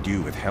something to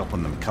do with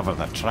helping them cover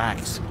their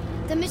tracks.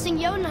 The missing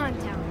Jotunheim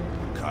tower.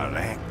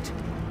 Correct.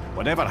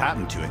 Whatever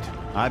happened to it,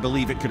 I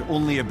believe it could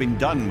only have been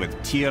done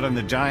with Tyr and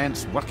the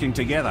giants working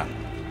together.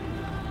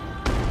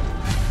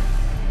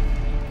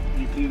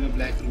 Into the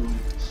black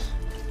ruins.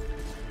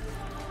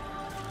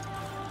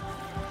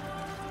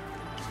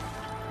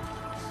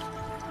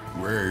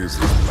 Where is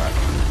this black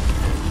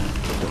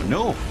room? Don't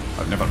know.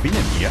 I've never been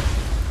in here.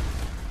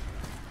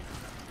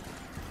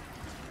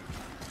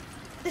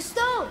 The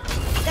stone!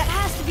 That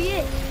has to be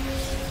it.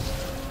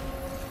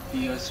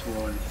 Tyr's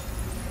wall.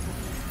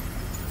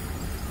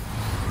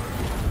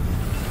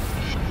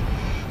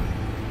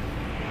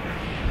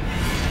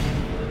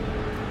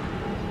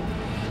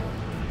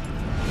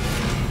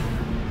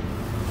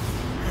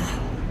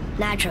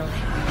 Naturally.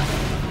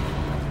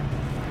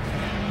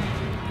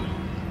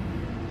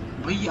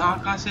 भाई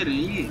यहाँ कहाँ से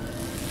रही है?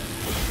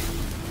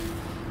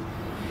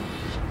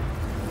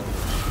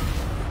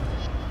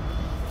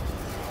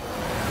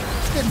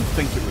 Didn't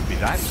think it would be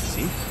that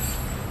easy.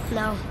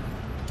 No.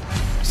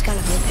 It's kind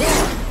of big.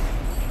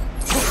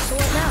 So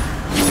what now?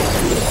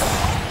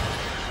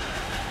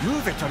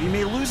 Move it or you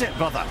may lose it,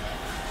 brother.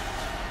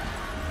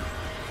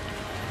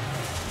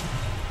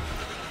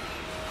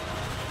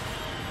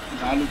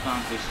 डालू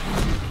कहाँ पे?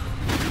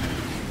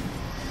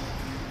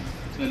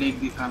 चल एक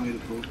दिखा मेरे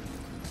को.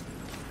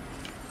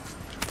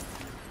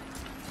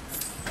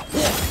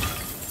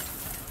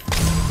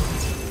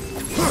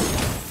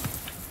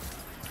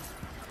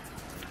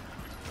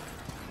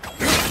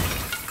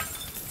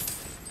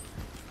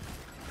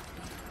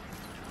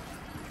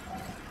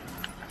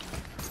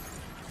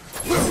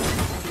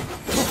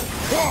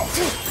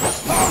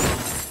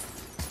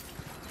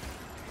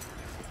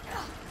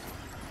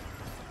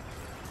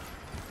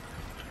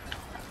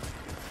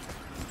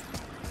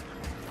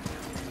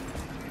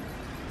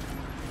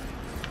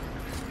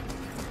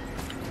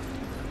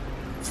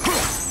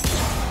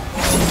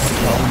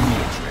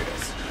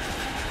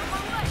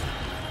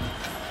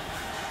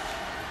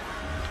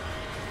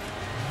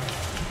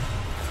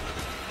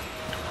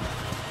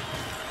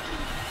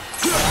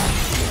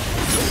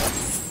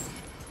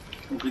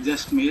 Okay,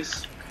 just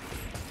miss.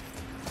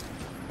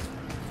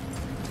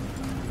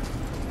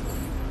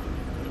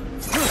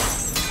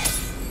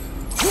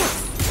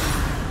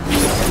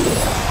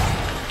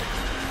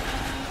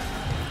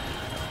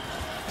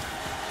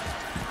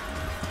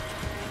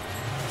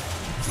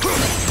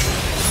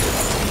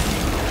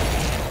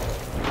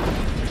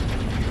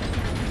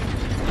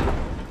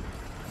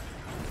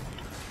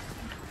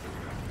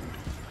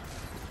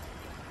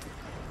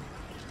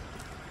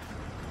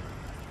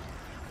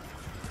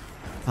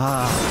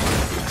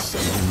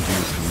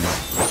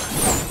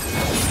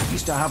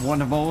 Used to have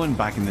one of my own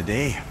back in the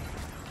day.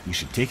 You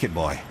should take it,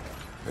 boy.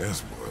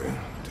 Yes, boy.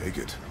 Take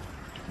it.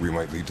 We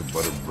might lead to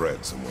buttered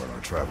bread somewhere on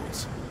our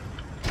travels.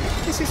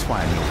 This is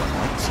why no one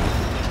likes you.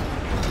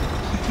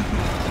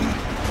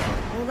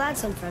 Well,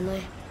 that's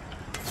unfriendly.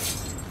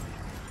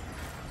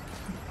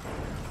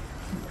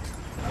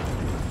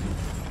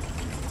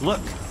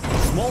 Look,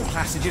 small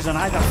passages on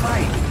either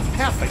side.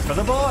 Perfect for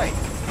the boy.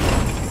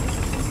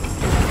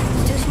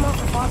 It's too small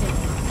for father.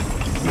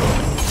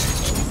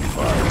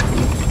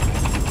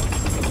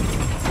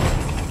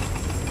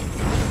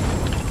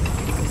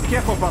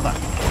 Careful, brother.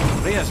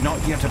 Rhea's not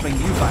here to bring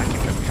you back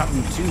if you're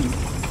cutting too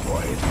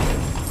quiet.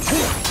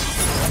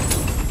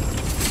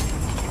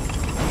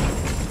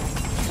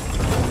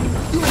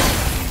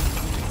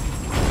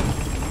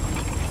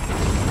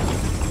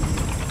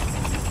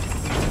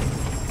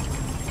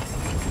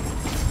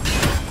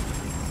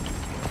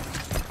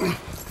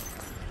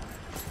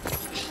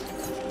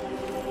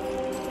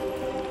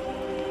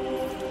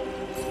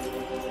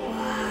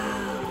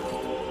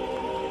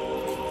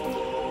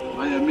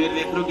 भाई अमीर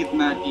देख लो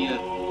कितना किया.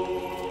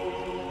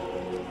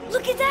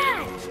 Look at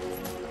that!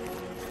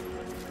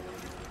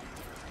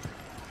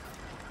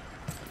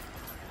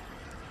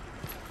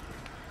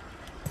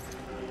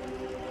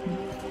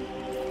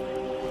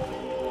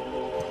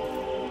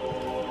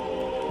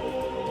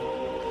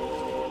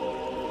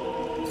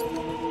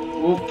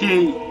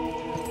 Okay,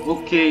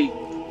 okay.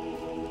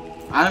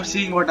 I'm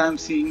seeing what I'm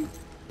seeing.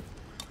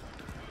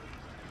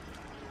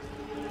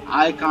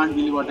 I can't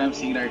believe what I'm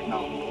seeing right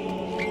now.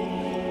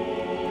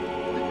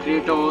 The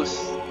Kratos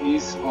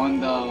is on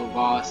the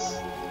vase.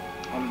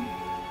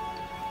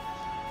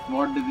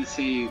 What did they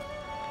say?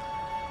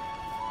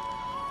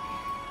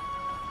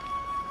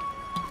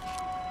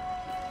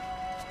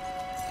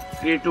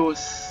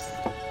 Kratos.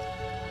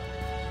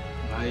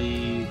 भाई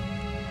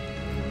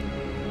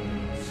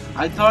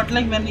I thought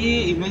like मैंने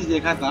ये image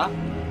देखा था.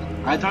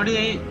 I thought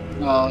ये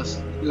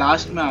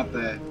last में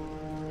आता है.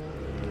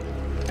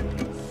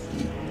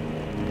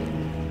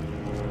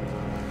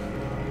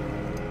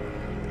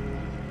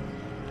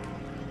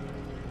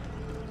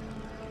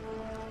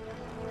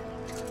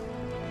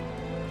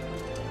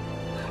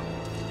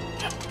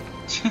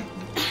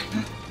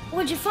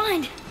 What'd you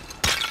find?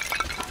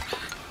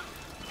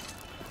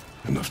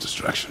 Enough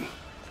distraction.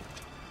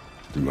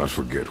 Do not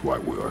forget why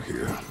we are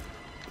here.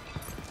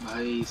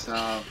 भाई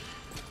साहब.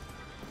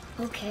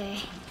 Okay.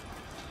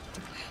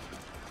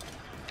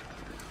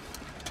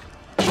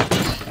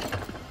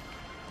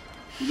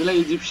 मुझे लगा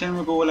इजिप्शियन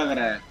में को वो लग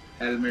रहा है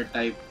helmet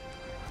type.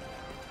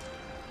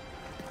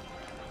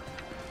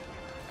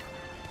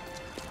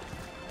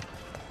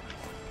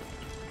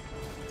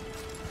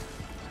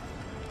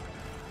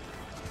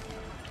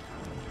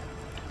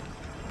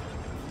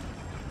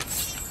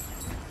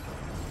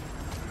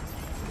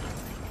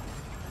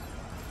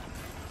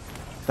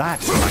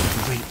 That's a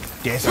great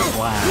desert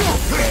land,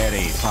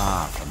 very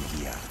far from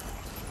here.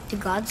 Do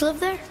gods live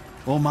there?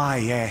 Oh my,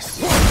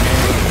 yes.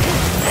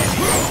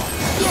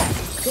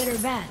 Good or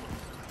bad?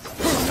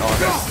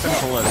 Not as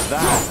simple as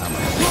that, I'm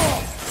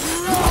afraid.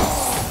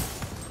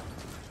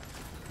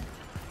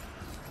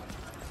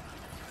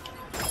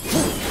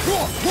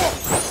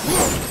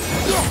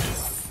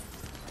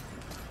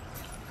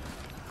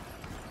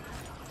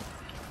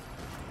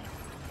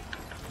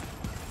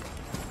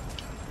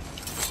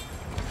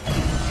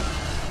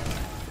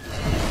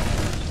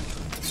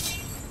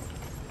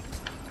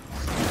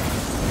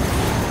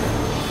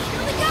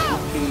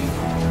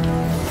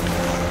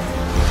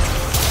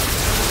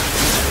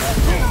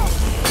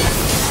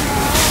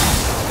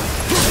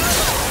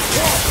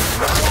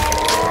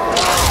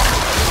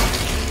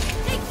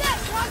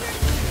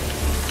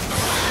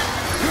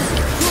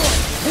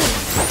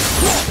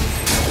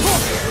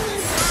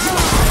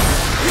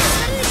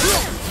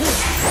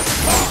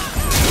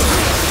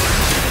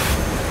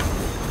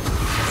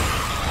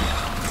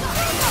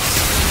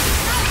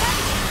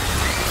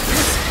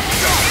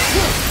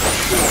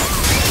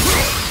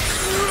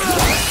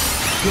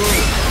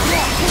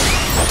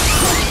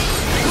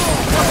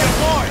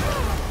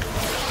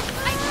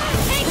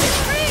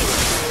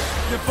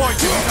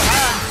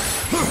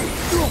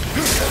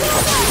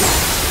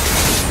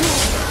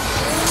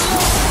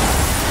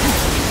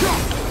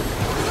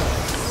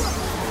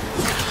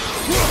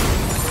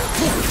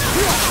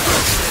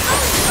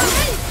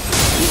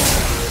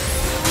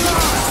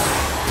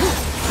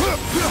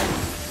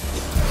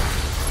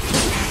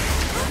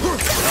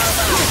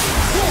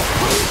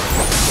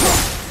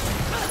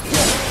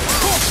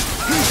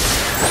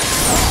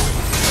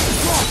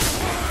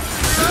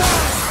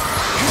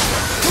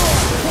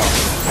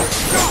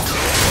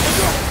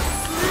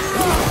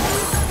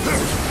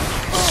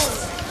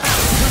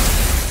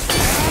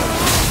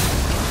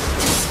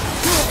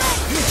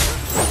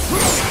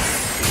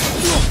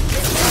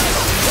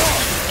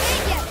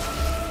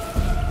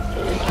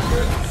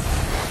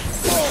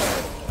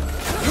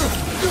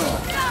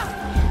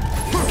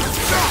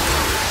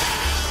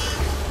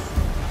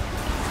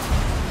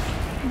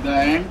 The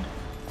end?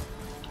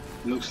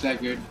 Looks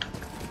like it.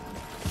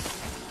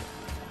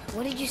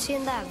 What did you see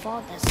in that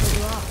vault that set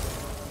you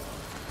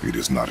off? It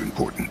is not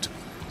important.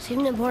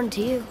 Seemed important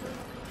to you.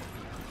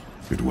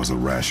 It was a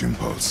rash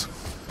impulse.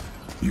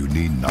 You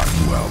need not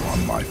dwell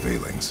on my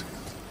failings.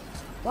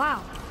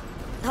 Wow,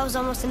 that was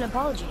almost an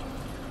apology.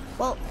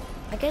 Well,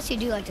 I guess you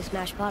do like to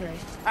smash pottery.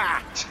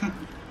 Ah!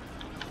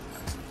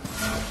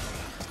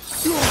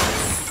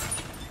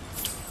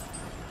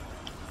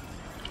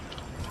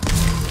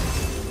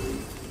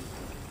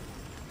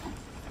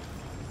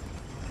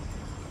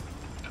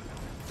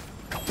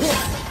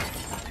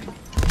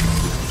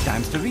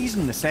 Stands to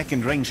reason the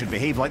second ring should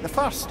behave like the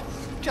first.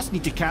 Just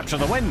need to capture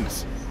the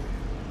winds.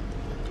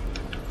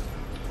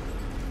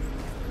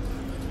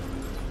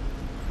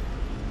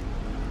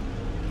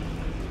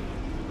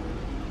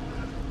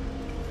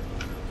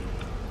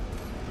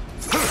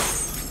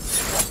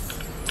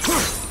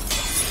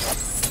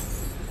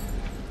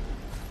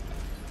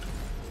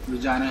 जो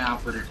जाना है यहाँ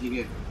पर है, ठीक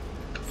है।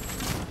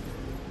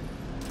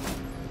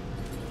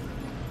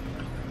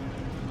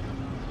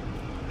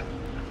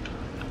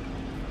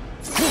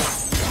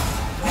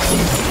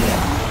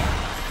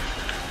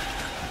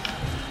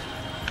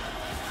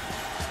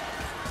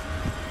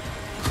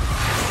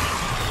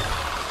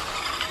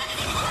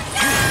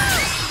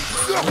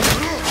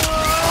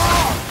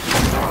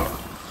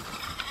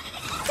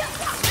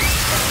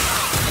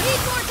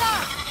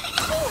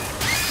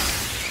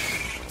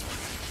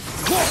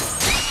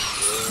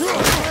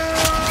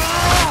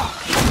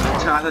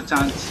 अच्छा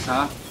chance था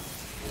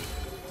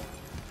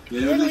ये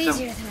A लोग little ये सब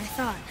easier than I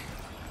thought.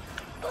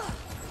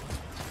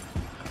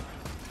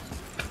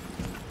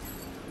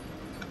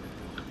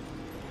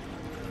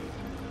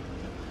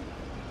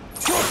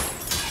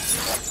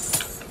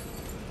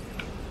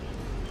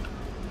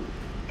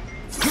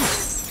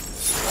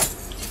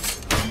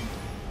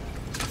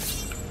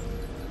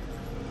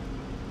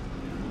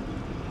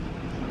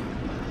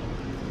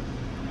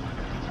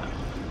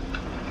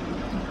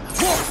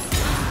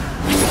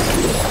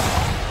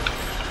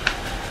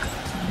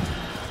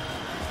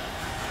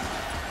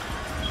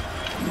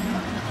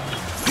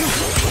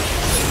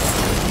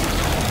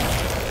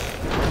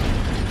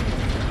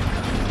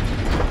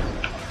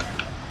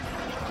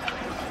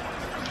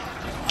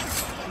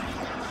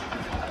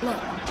 Look,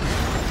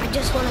 I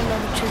just want to know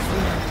the truth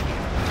from now,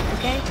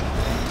 okay?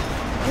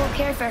 I don't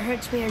care if it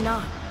hurts me or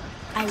not.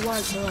 I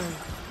want to learn.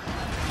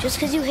 Just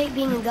because you hate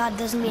being a god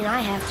doesn't mean I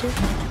have to.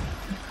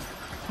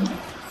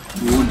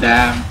 Oh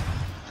damn,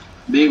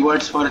 big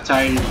words for a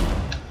child.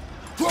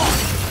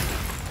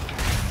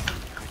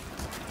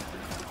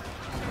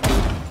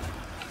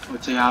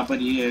 अच्छा यहाँ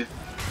पर ये है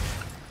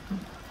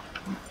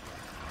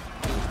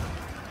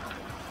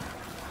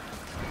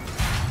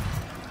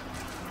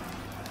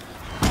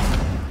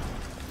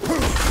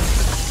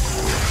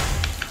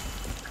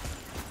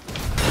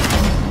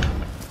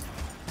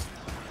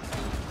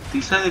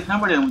तीसरा देखना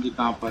पड़ेगा मुझे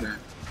कहाँ पर है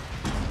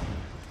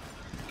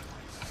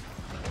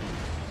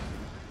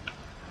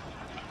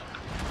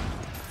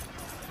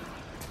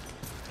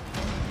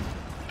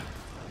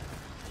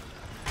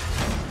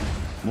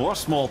More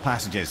small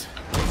passages.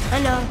 I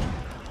know.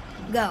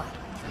 Go.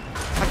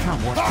 I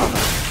can't watch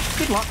that.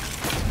 Good luck.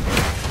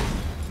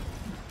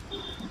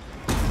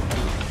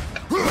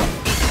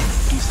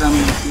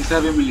 तीसरा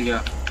भी मिल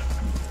गया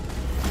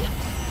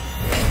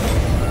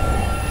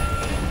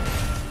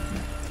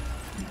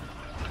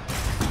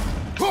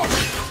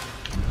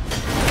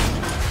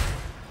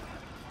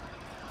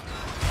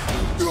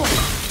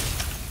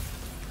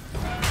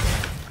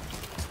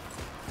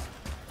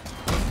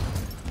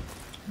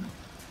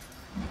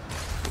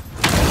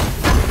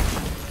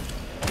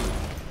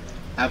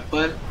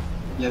एप्पल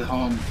या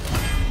home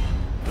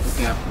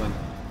okay Apple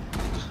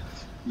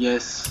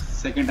yes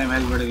second time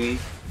health बढ़ गई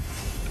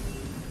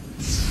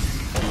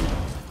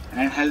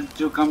एंड हेल्थ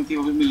जो कम थी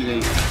वो भी मिल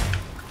गई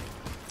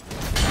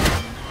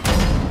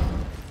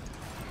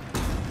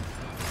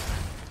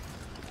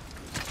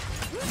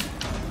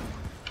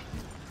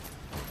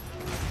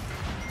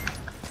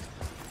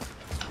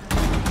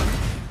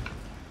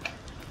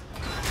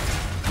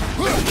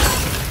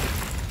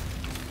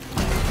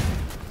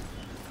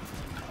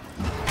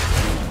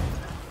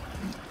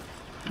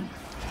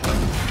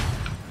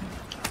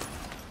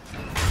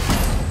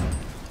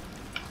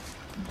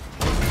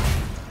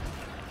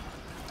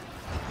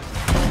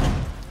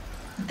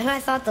And I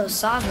thought those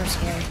saws were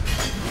scary.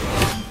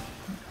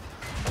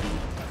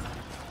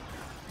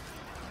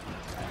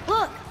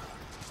 Look!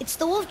 It's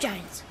the wolf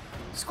giants.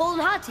 Skull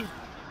and Hati.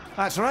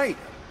 That's right.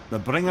 The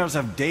bringers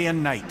of day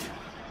and night.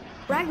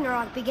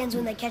 Ragnarok begins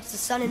when they catch the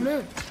sun and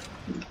moon.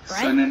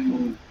 Right? Sun and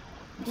moon.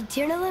 Did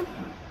Tyr know them?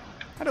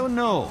 I don't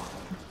know.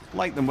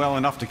 Like them well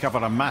enough to cover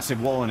a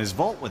massive wall in his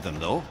vault with them,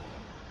 though.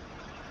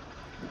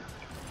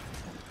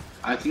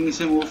 I think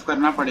इसे move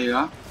करना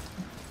पड़ेगा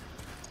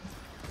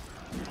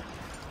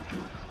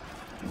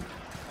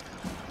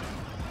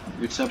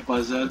It's a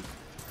puzzle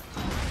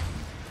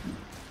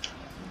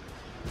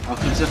और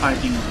फिर से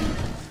fighting होगी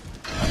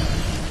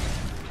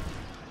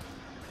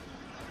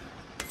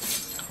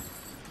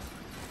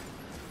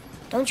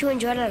Don't you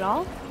enjoy it at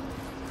all?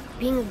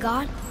 Being a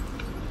god?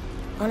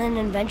 On an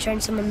adventure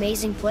in some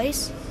amazing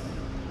place?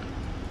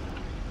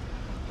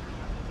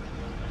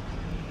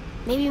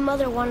 Maybe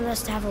Mother wanted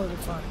us to have a little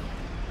fun.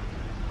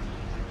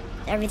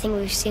 Everything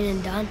we've seen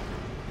and done.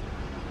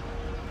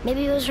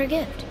 Maybe it was her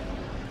gift.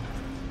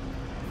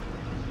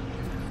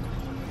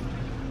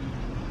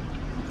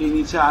 Okay,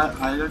 नीचे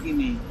आएगा कि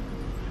नहीं?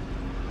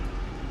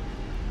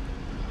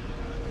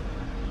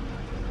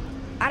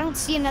 I don't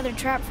see another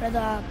trap for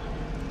the,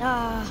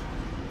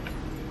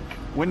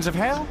 Winds of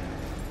Hell?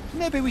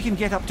 Maybe we can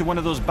get up to one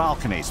of those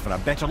balconies for a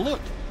better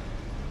look.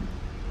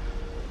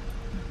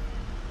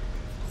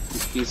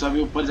 कैसा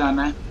भी ऊपर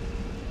जाना है?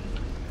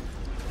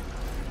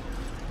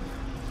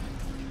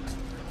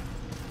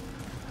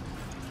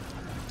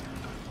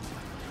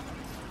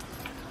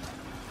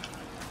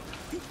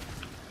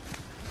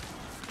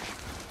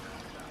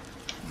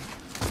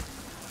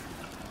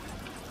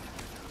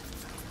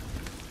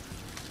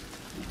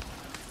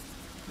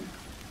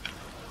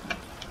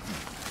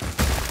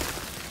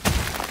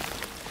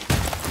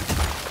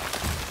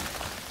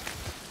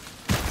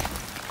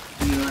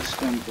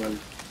 Temple.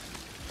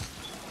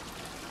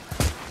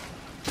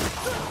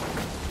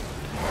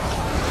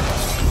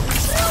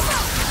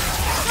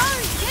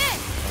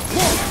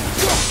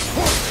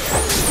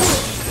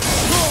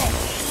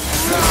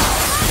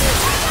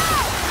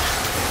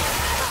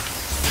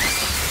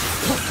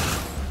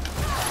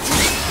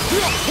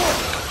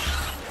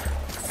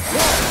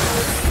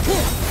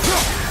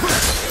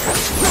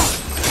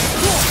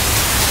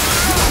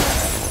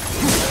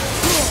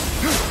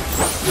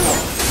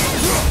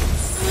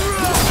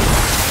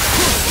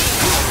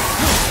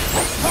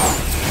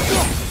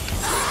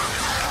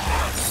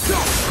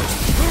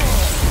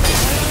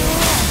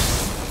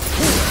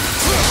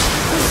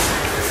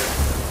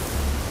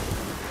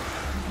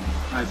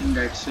 I think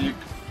that's it.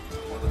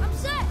 I'm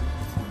set!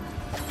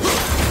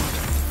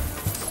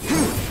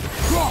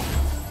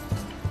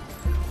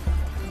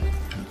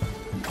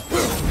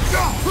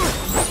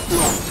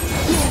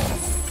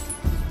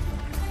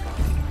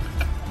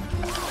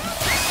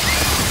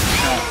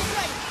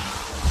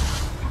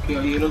 Okay,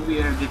 ये लोग भी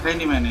है, देखा ही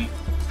नहीं मैंने.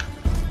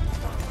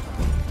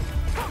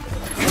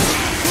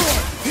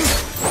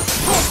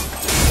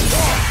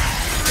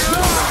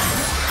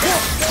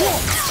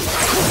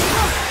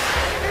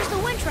 There's the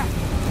wind trap.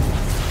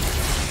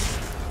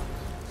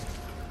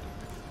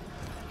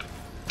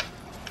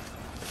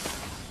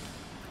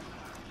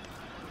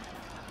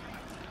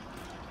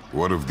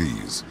 What of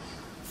these?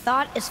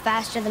 Thought is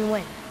faster than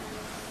wind.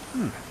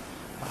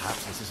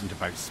 Perhaps this isn't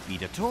about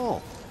speed at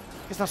all.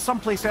 Is there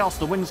someplace else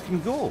the winds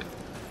can go?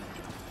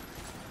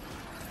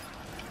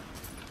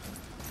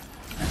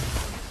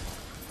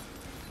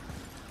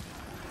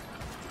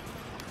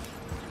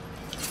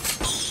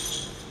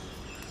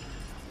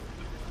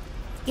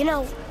 You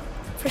know,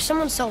 for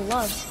someone so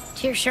loved,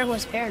 Tyr sure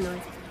was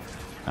paranoid.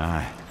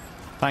 Aye.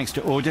 Thanks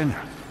to Odin,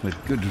 with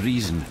good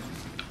reason.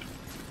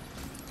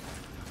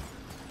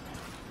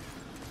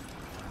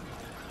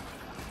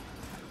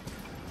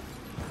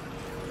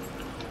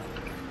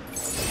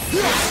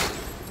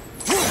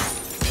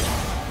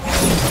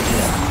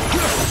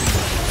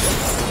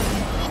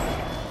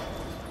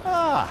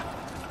 Ah,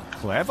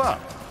 clever.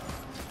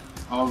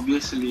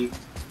 Obviously.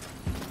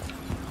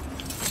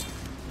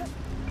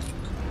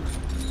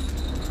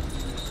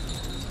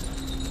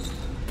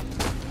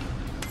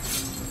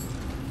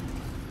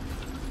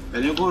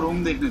 पहले को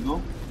room देखने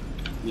दो.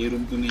 ये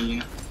room तो नहीं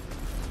है.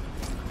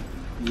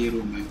 ये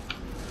room है.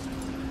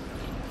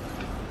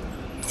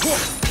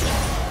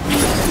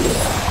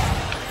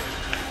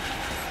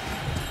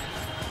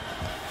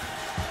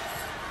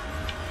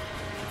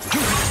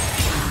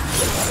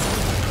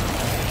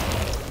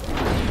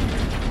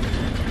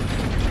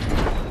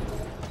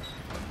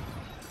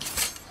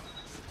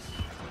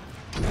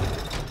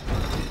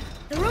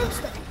 The room's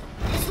there.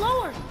 It's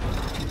lower.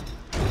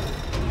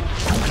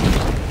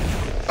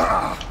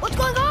 What's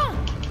going on?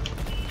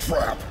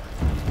 Trap!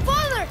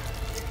 Father!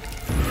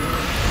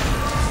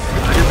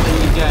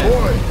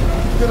 Boy,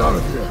 get out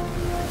of here!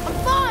 I'm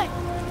fine.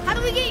 How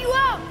do we get you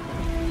out?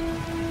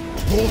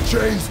 Pull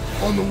chains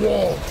on the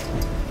wall!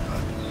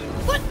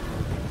 What?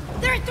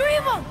 There are 3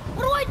 of them.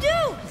 What do I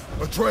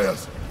do?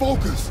 Atreus,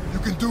 focus! You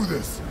can do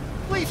this!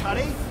 Please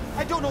hurry.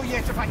 I don't know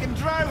yet if I can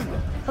drown.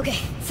 Okay,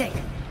 think.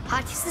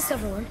 Hot is the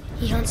silver one.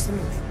 He hunts the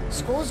moon.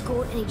 Skull is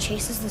gold, and he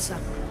chases the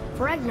sun.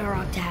 For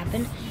Ragnarok to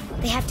happen,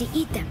 they have to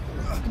eat them.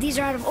 But these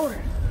are out of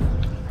order.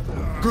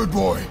 Good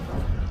boy!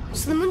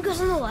 So the moon goes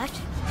on the left,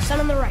 sun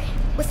on the right.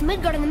 With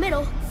Midgard in the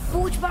middle, but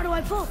which bar do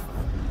I pull?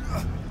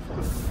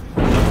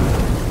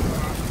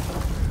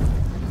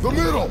 The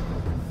middle!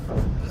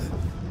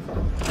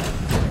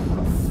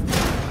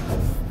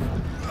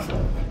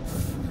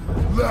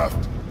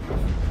 Left!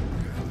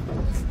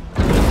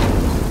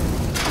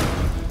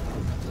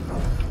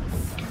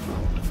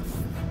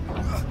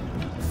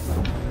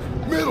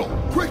 Middle!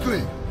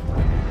 Quickly!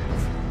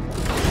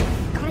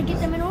 Gotta get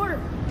them in order.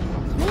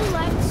 Moon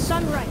left,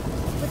 sun right.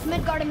 With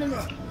Midgard in the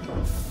middle.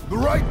 The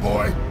right,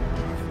 boy!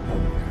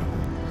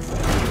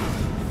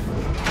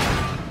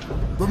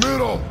 The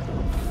middle!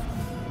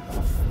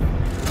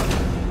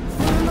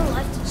 Moon on the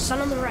left,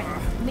 sun on the right.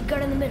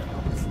 Midgard in the middle.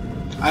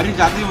 अरे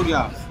जाती हो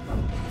गया.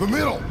 The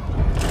middle!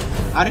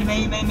 अरे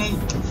नहीं नहीं नहीं.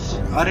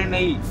 अरे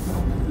नहीं.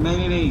 नहीं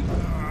नहीं नहीं.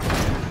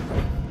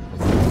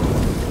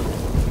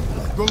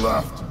 The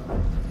left!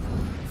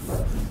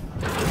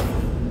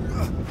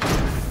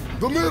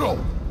 The middle!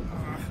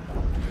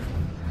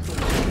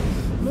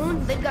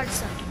 Moon, Midgard,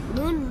 sun.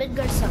 Moon,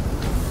 Midgard, sun.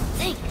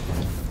 Think.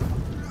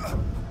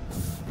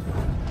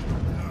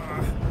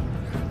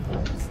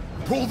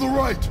 Pull the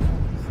right!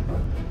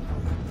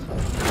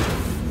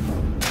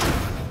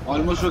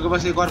 Almost हो गया,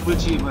 बस एक और पुल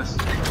चाहिए बस.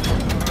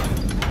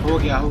 हो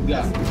गया हो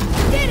गया.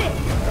 Did it!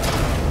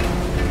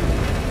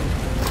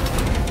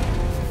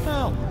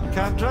 Well, you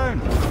can't drown.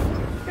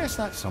 Guess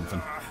that's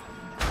something.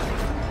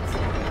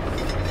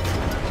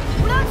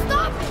 We're not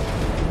stopping!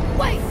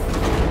 Wait!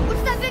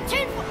 What's that big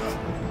chain for?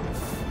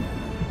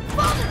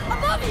 Father,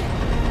 above you!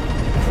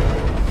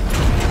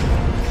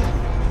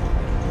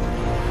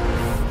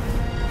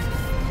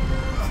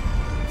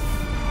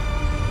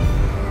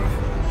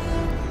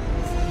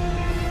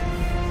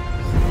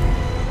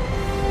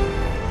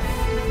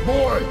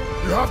 Boy,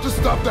 you have to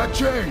stop that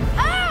chain!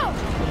 How?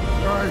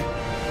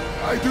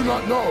 I do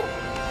not know.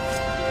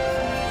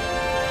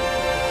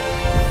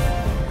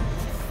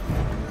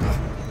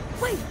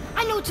 Wait,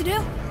 I know what to do.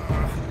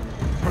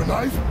 A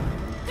knife?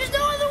 There's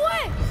no other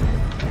way!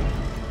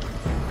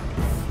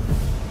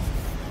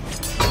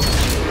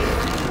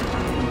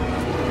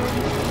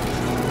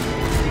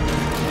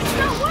 It's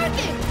not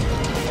working!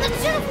 That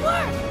should have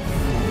worked!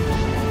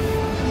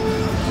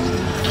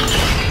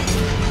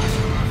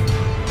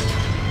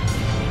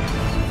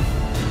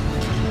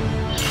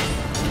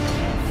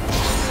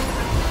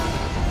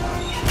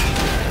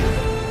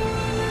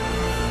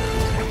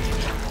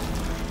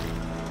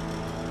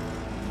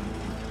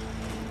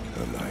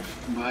 A knife.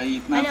 भाई I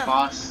इतना know.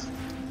 fast.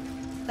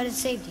 But it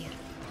saved you.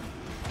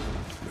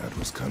 That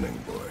was cunning,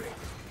 boy.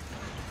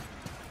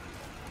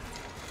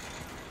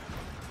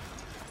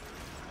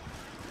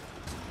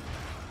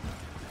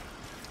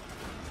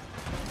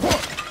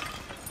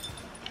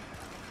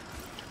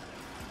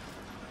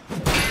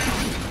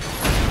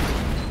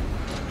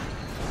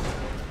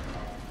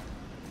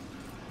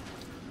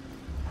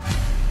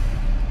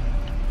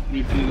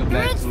 Retrieve the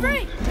black It's stone.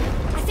 free!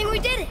 I think we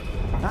did it!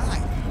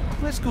 Aye.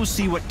 Let's go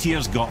see what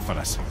Tyr's got for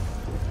us.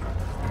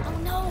 Oh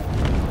no!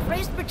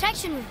 Raised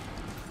protection room.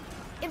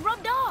 It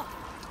rubbed off.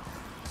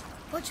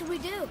 What should we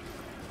do?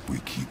 We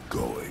keep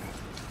going.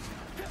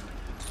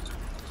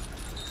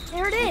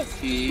 There it is.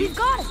 Okay. We've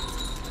got it.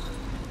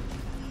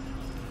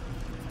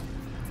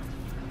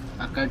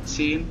 A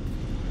cutscene.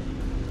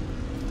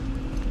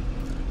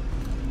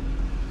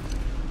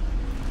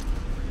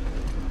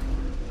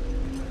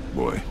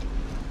 Boy.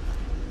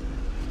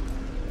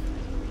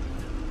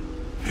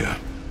 Yeah.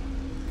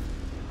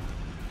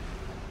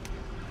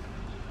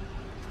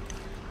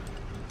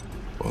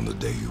 On the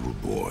day you were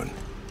born,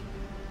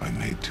 I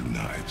made 2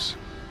 knives,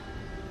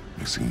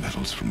 mixing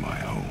metals from my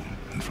home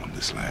and from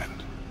this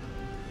land.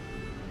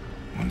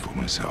 One for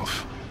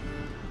myself,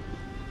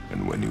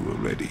 and when you were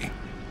ready,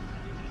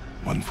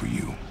 one for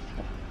you.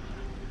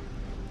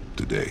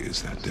 Today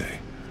is that day.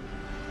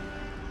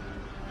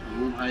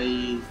 Oh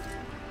भाई.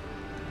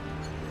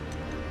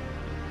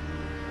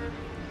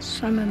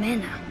 So I'm a man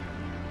now.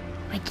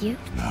 Like you?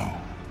 No.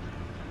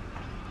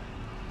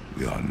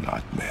 We are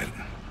not men.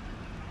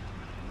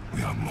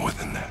 We are more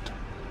than that.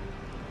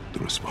 The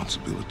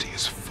responsibility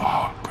is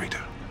far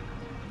greater.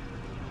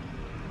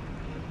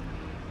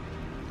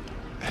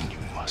 And you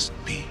must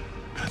be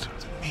better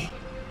than me.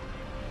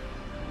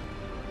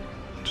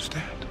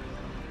 Understand?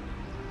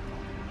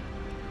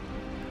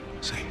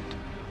 Say it.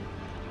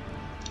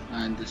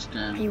 I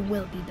understand. You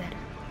will be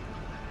better.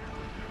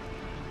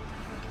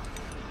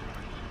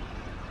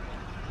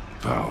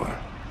 Power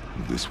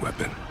of this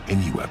weapon,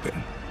 any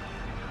weapon,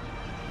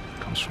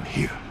 comes from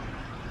here.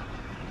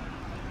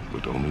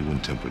 But only when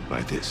tempered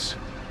by this.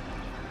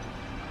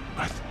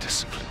 By the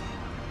discipline,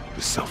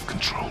 the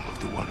self-control of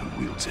the one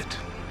who wields it.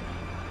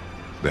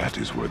 That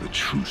is where the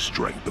true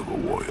strength of a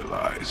warrior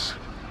lies.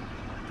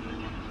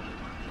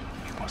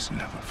 You must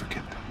never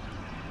forget that.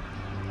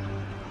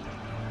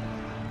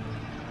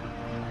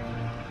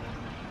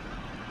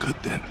 Good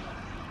then.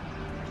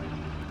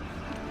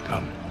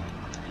 Come.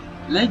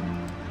 Like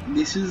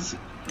this is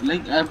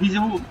like अभी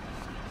जो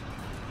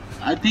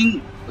I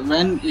think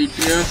when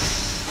Atreus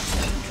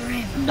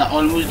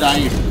almost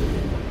died,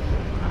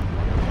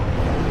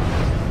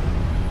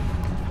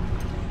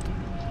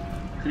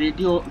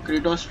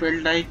 Kratos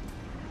felt like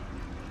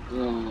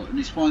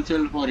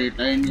responsible for it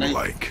and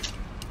like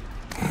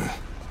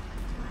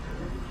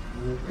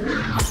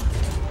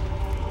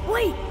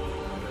Wait!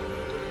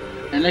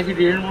 and like he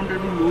didn't want to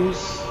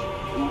lose.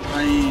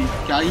 भाई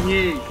क्या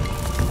ये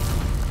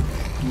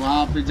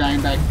वहाँ पे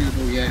giant activate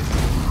हो गया है.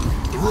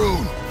 The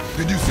rune!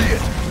 Did you see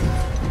it?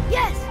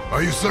 Yes!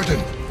 Are you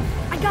certain?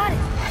 I got it!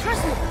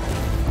 Trust me!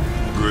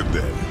 Good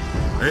then.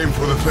 Aim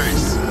for the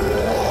face.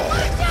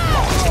 Watch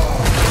out!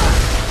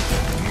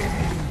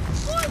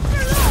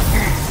 Monster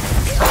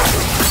love!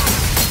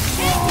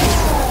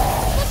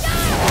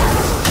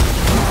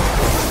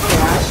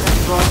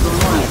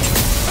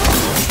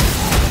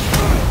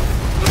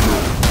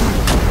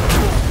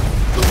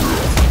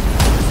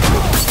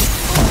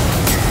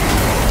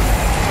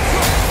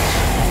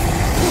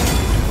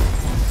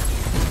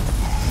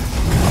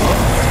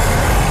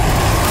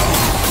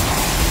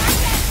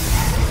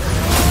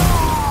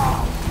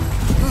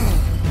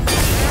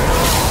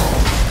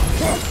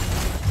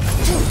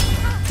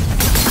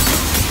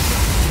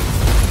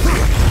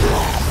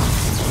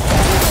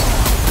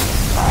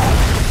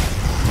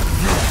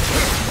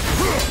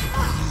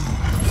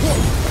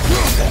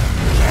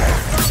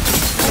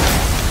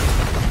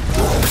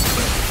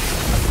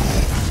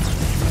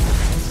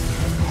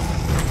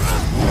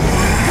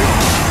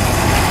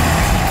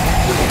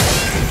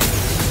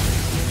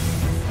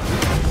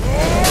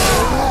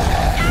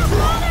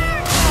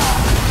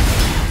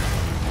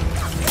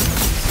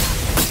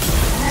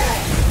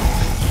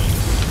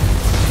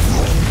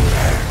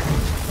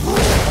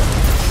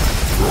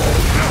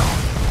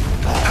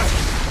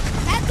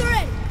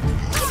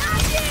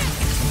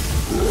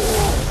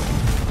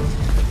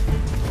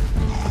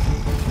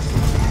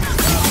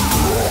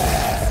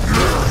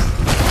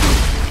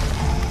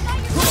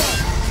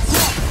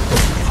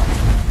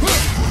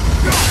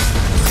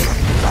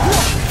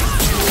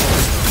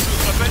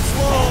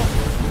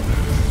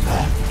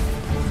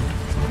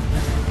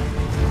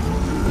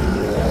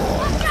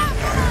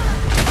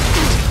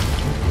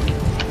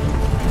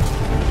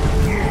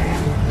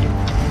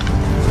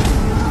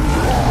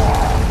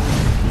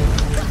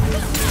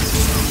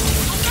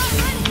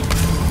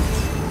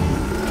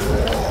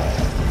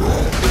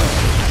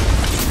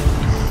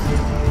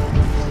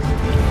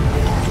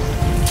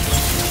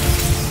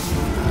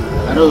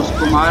 अरे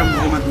उसको मार,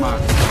 मुझे मत मार।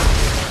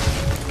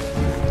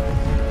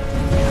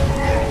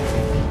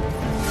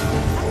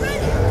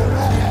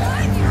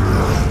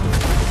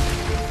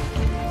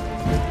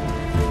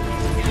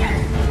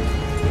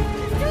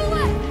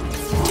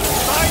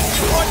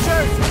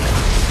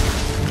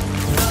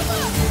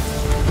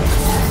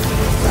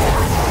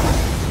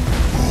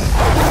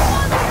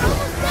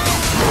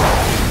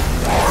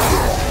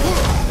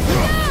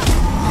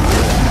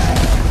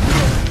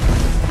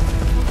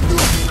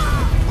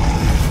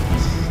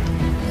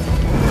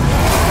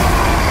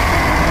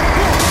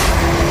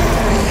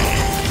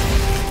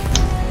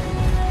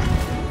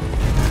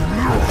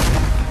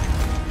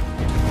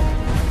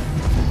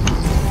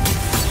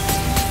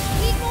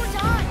 Need more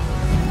time.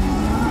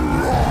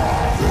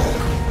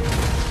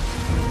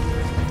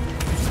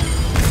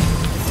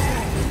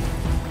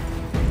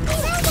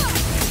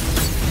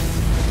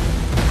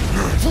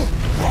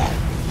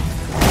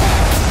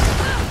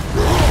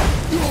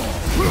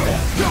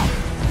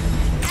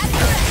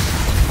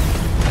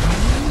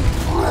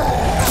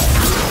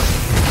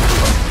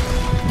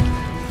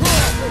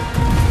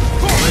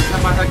 इतना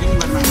पासा क्यों नहीं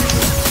मरना?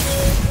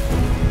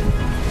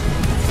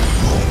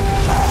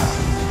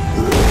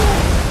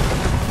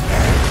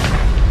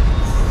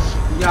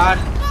 यार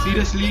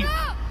सीरियसली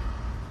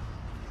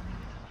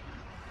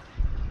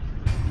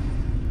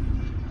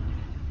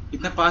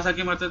इतना पास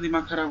आके मरता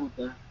दिमाग खराब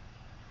होता है।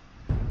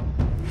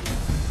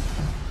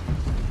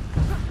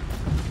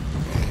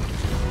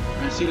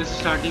 सीरियस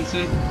स्टार्टिंग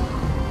से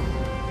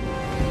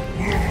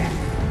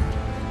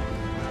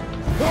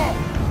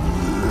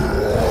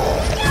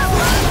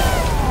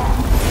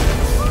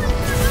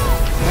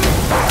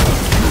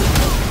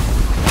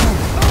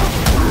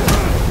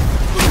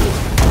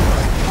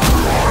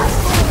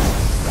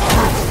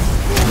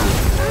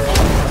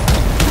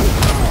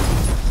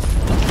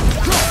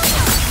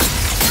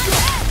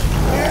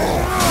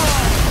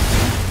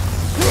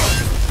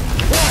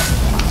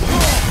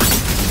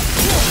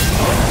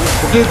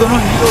ये दोनों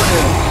हीरो है।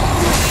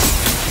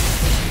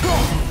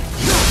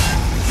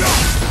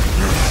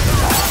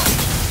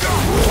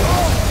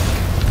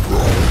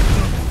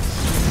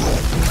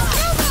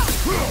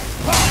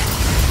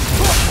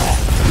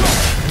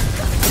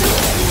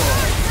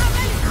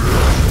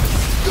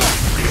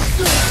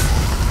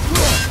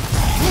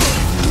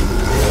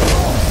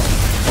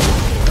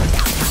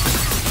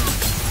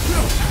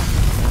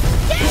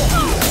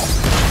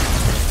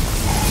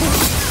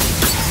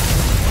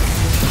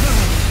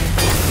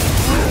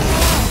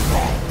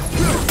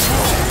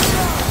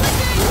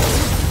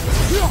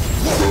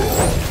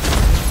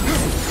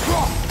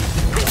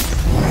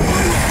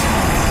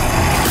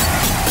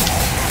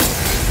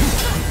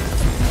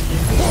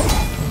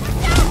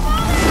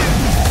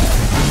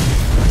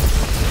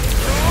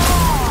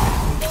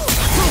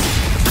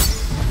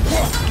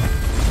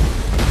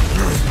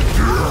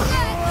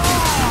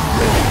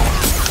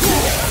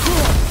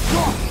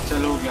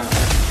 चलो क्या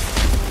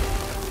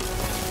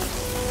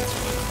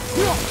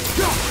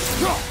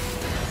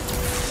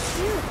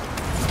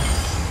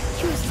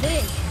He was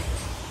big,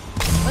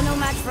 but no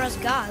match for us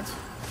gods.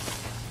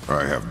 I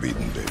have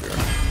beaten bigger.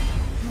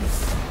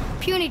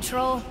 Puny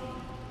troll.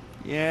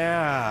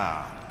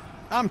 Yeah.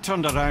 I'm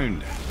turned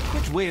around.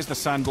 Which way is the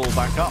sandball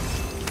back up?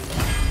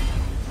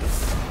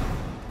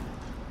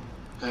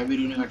 Heavy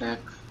ruining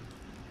attack.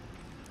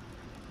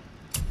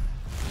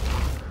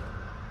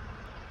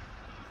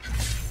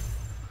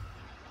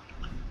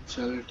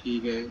 चल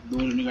ठीक है, 2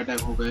 ruining attack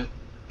हो गए।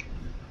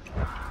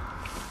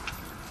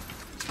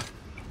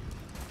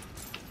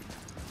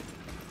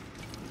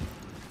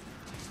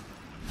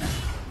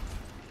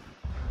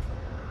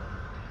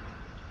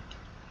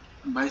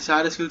 भाई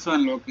सारे skills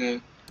unlock है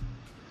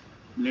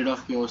blade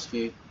of chaos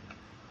के।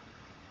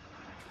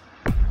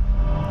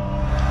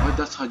 और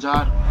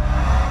 10,000।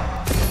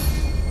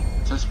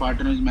 अच्छा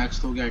स्पार्टन इज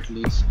मैक्स हो गया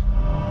एटलीस्ट।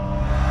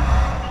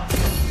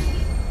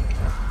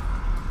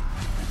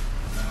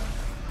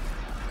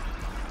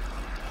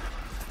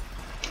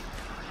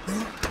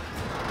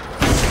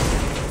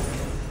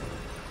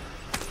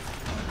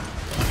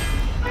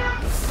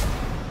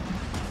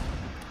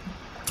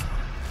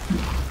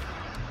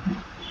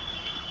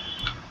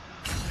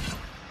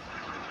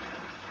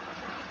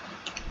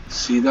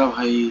 सीधा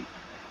भाई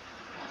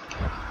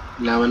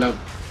लेवल अप।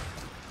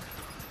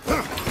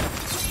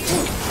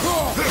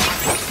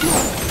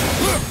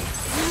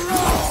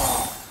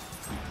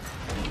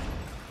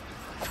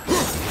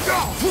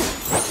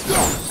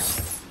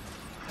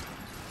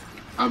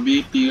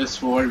 अभी टीएस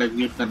फॉल्ट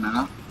एग्जिट करना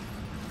ना।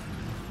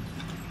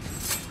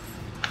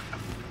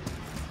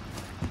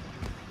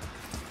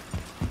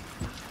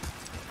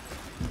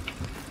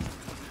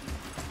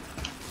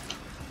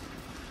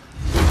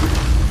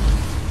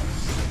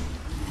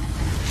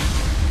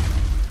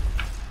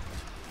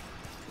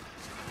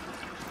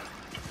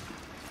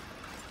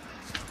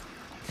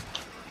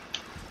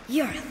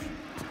 You're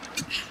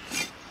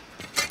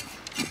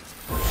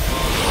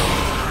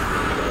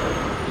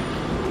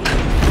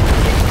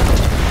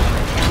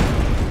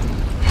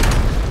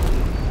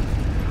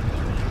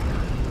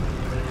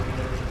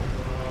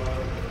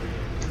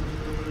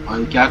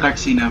और क्या कट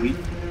सीन है अभी।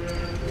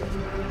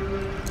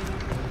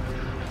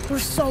 We're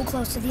so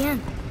close to the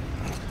end.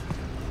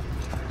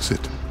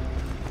 Sit.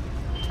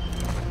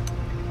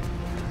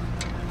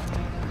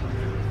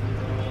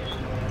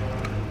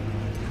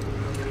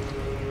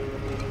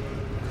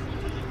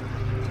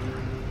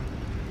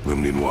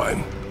 Limnian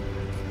wine.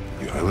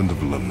 The island of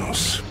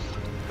Lemnos.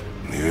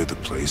 Near the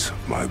place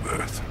of my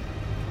birth.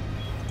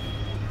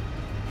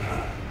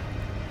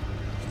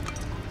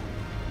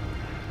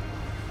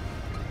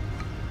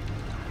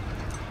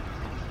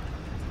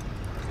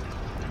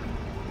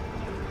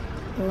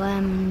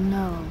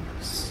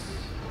 Lemnos.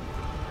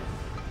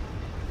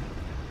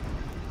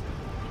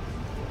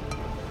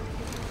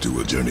 To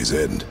a journey's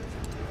end.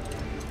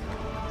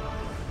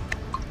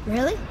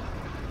 Really?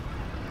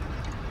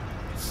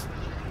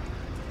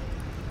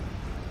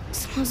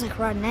 Smells like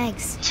rotten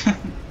eggs.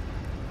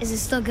 Is it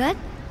still good?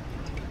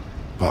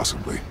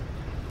 Possibly.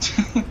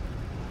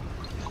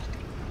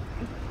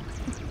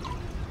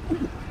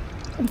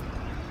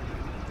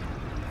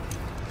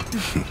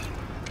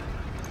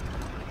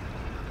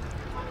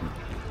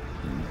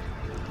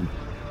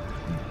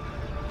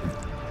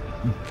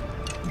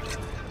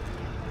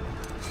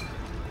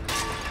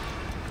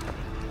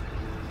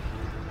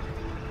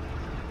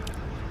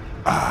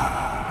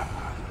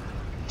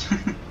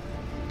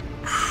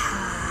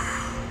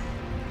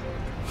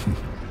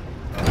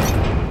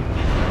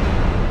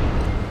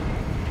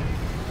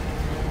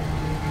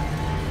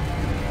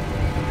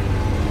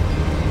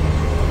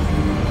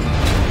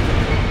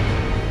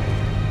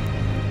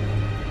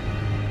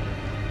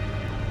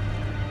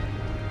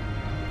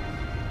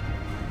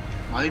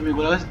 भाई मेरे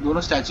को लगा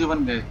दोनों statue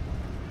बन गए.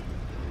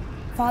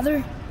 Father,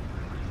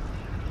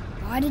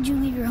 why did you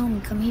leave your home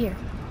and come here?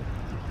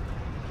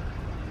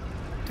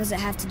 Does it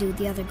have to do with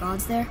the other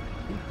gods there?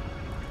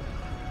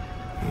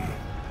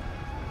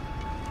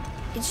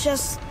 It's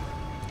just,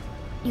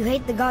 you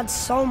hate the gods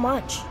so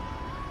much.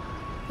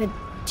 But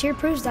Tyr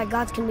proves that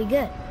gods can be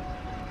good.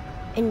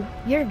 And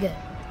you're good.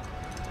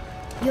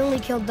 You only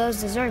killed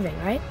those deserving,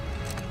 right?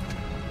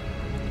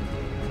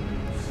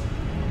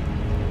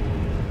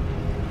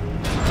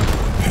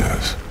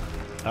 Yes.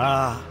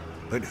 Ah,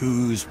 but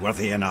who's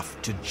worthy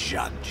enough to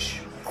judge?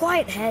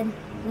 Quiet, head.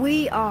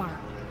 We are.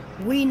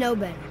 We know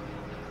better.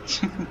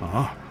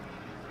 Ah,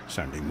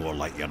 sounding more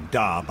like your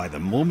da by the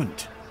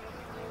moment.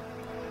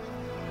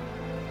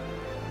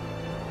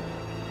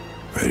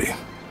 Ready.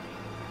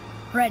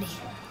 Ready.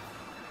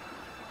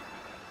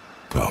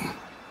 Come.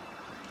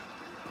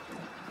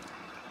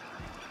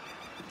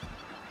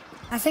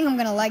 I think I'm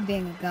gonna like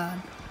being a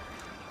god.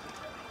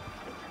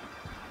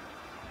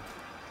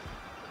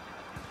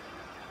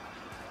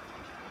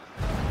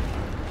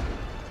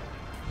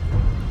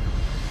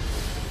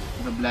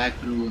 The black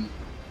rune.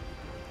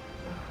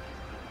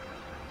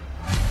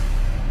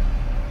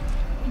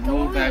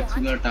 Go back to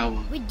the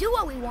tower. We do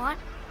what we want,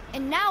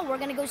 and now we're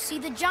gonna go see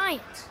the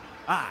giants.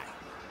 Aye.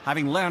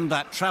 Having learned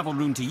that travel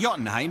rune to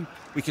Jotunheim,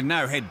 we can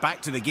now head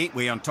back to the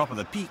gateway on top of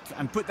the peak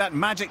and put that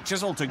magic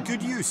chisel to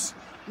good use.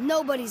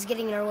 Nobody's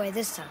getting in our way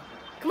this time.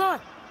 Come on.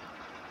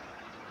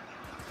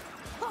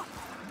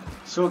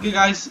 So okay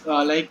guys,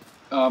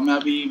 मैं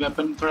अभी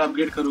weapon थोड़ा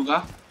upgrade करूँगा.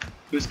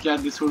 फिर उसके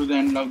बाद this will be the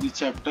end of this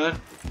chapter.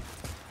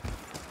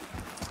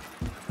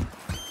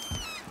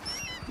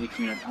 एक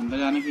minute अंदर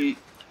जाने की.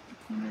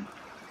 एक मिनट.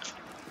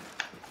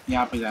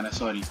 यहाँ पे जाना.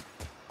 Sorry.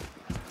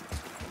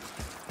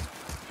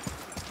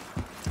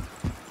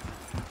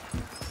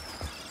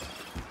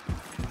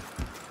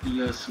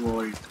 Yes,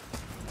 vault.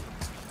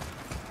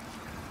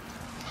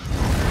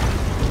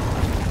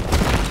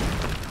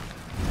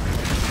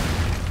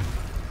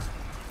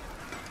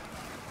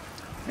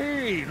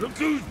 Hey, look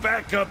who's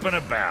back up and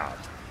about.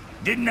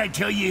 Didn't I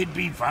tell you he'd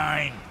be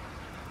fine?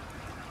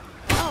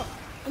 Oh,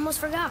 almost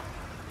forgot.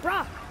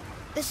 Brock,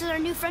 this is our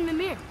new friend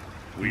Mimir.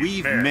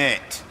 We've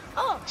met.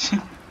 Oh,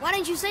 why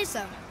didn't you say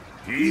so?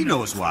 He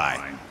knows why.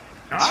 fine.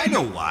 I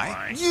know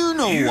why. You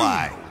know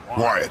why.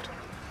 Quiet.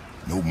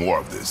 No more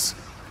of this.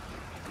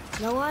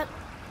 You know what?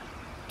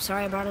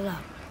 Sorry I brought it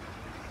up.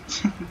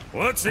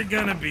 What's it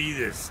gonna be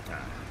this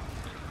time?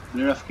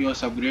 Blade of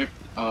Chaos upgrade.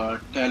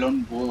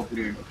 Talon bow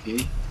upgrade.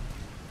 Okay.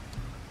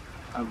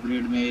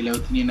 Upgrade में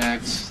Leviathan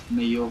axe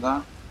नहीं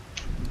होगा.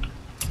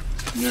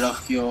 Blade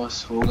of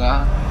Chaos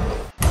होगा.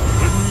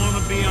 Wouldn't want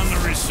to be on the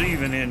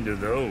receiving end of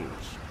those.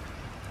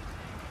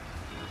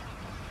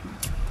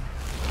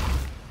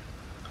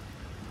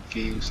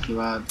 Okay, उसके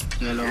बाद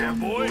Yeah, Talon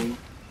boy. bow.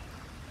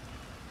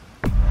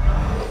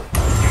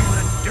 See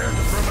the dirt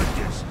from a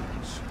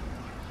distance.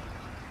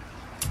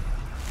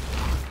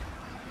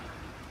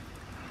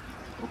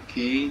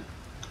 Okay.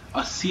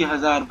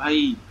 80,000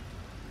 भाई.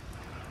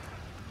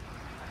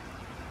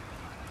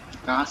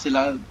 कहाँ से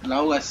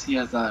लाऊंगा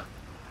 80,000?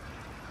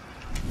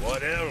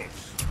 What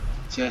else?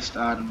 Chest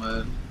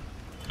armor.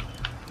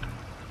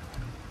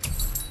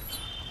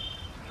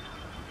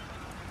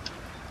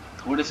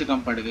 थोड़े से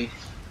कम पड़ गए.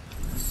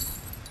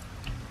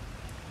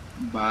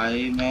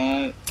 बाय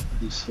मैं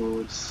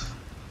रिसोर्स.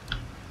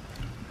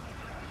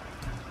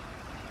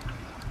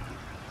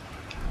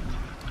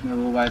 मैं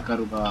वो बाय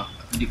करूँगा.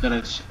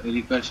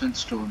 Recursion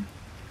stone.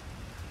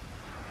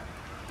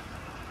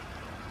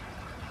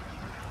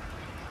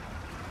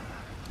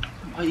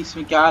 भाई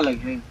इसमें क्या अलग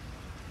है?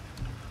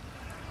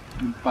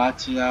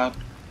 5000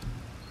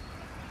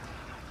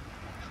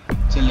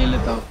 चल ले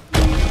लेता हूँ।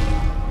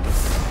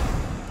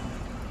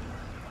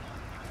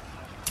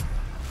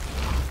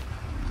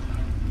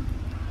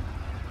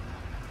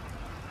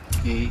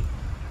 Okay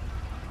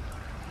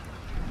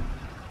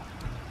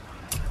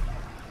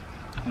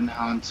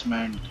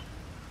enhancement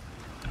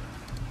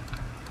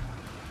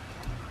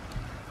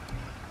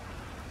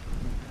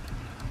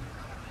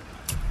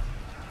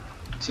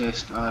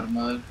chest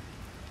armour.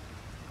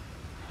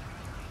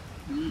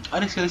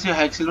 अरे इसके से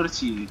हैक्सिलर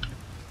चाहिए।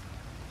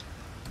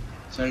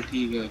 चल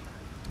ठीक है।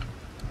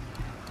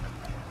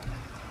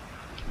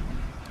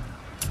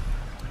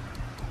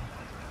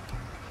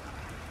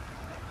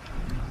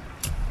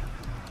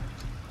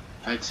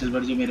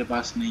 हैक्सिलर जो मेरे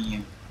पास नहीं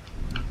है।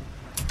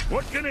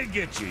 What can I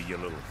get you, you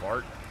little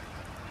fart?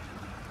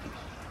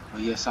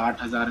 भैया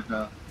 60,000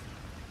 का।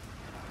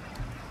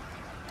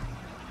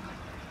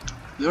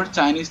 ये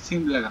चाइनीज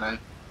थीम लग रहा है।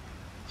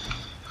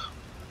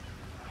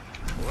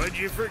 What'd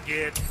you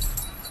forget?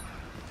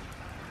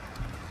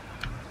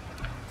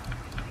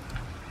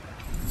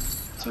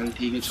 चल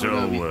ठीक है छोड़ो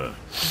अभी।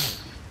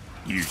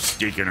 You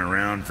sticking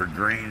around for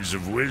grains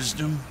of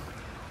wisdom?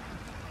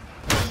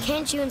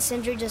 Can't you and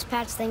Sindri just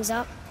patch things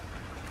up?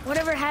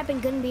 Whatever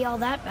happened couldn't be all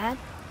that bad.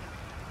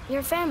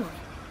 You're family.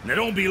 Now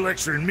don't be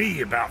lecturing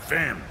me about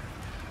family.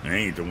 I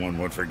ain't the one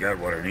what forgot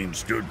what our name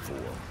stood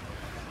for.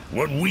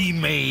 What we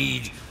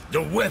made,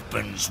 the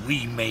weapons we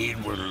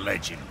made were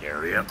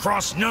legendary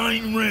across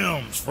 9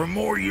 realms for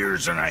more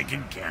years than I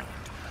can count.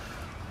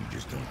 You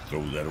just don't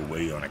throw that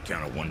away on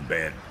account of one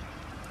bad...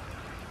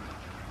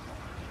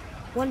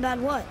 One bad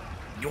what?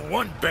 You're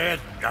one bad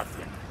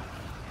nothing.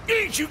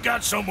 Ain't you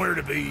got somewhere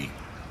to be?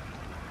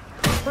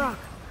 Brock,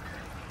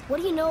 what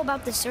do you know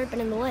about the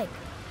serpent in the lake?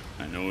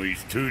 I know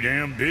he's too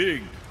damn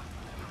big.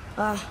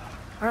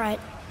 Alright.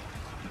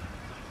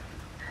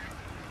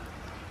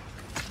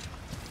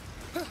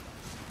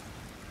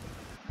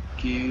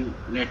 Okay,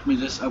 let me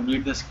just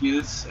upgrade the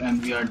skills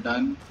and we are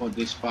done for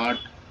this part.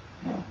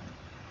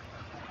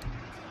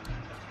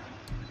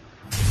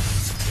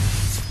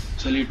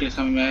 चलिए इस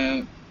समय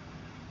मैं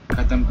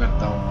खत्म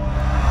करता हूँ।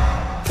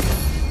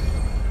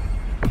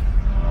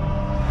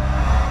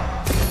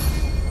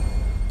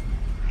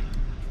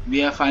 We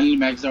have finally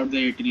maxed out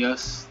the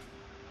Atreus.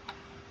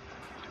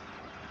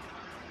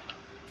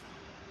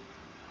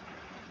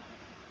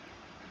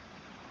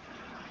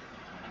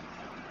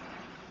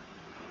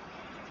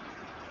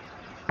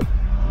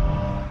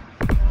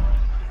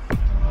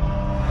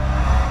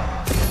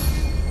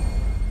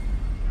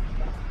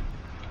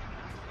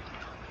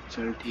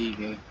 चल ठीक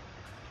है।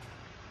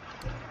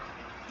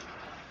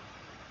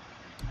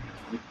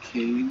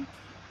 Okay.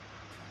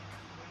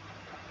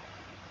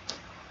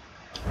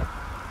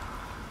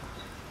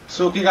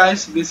 So okay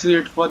guys, this is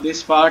it for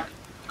this part.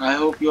 I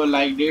hope you all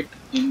liked it,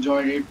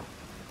 enjoyed it,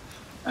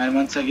 and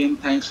once again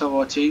thanks for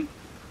watching.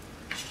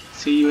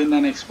 See you in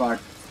the next part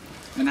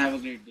and have a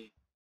great day.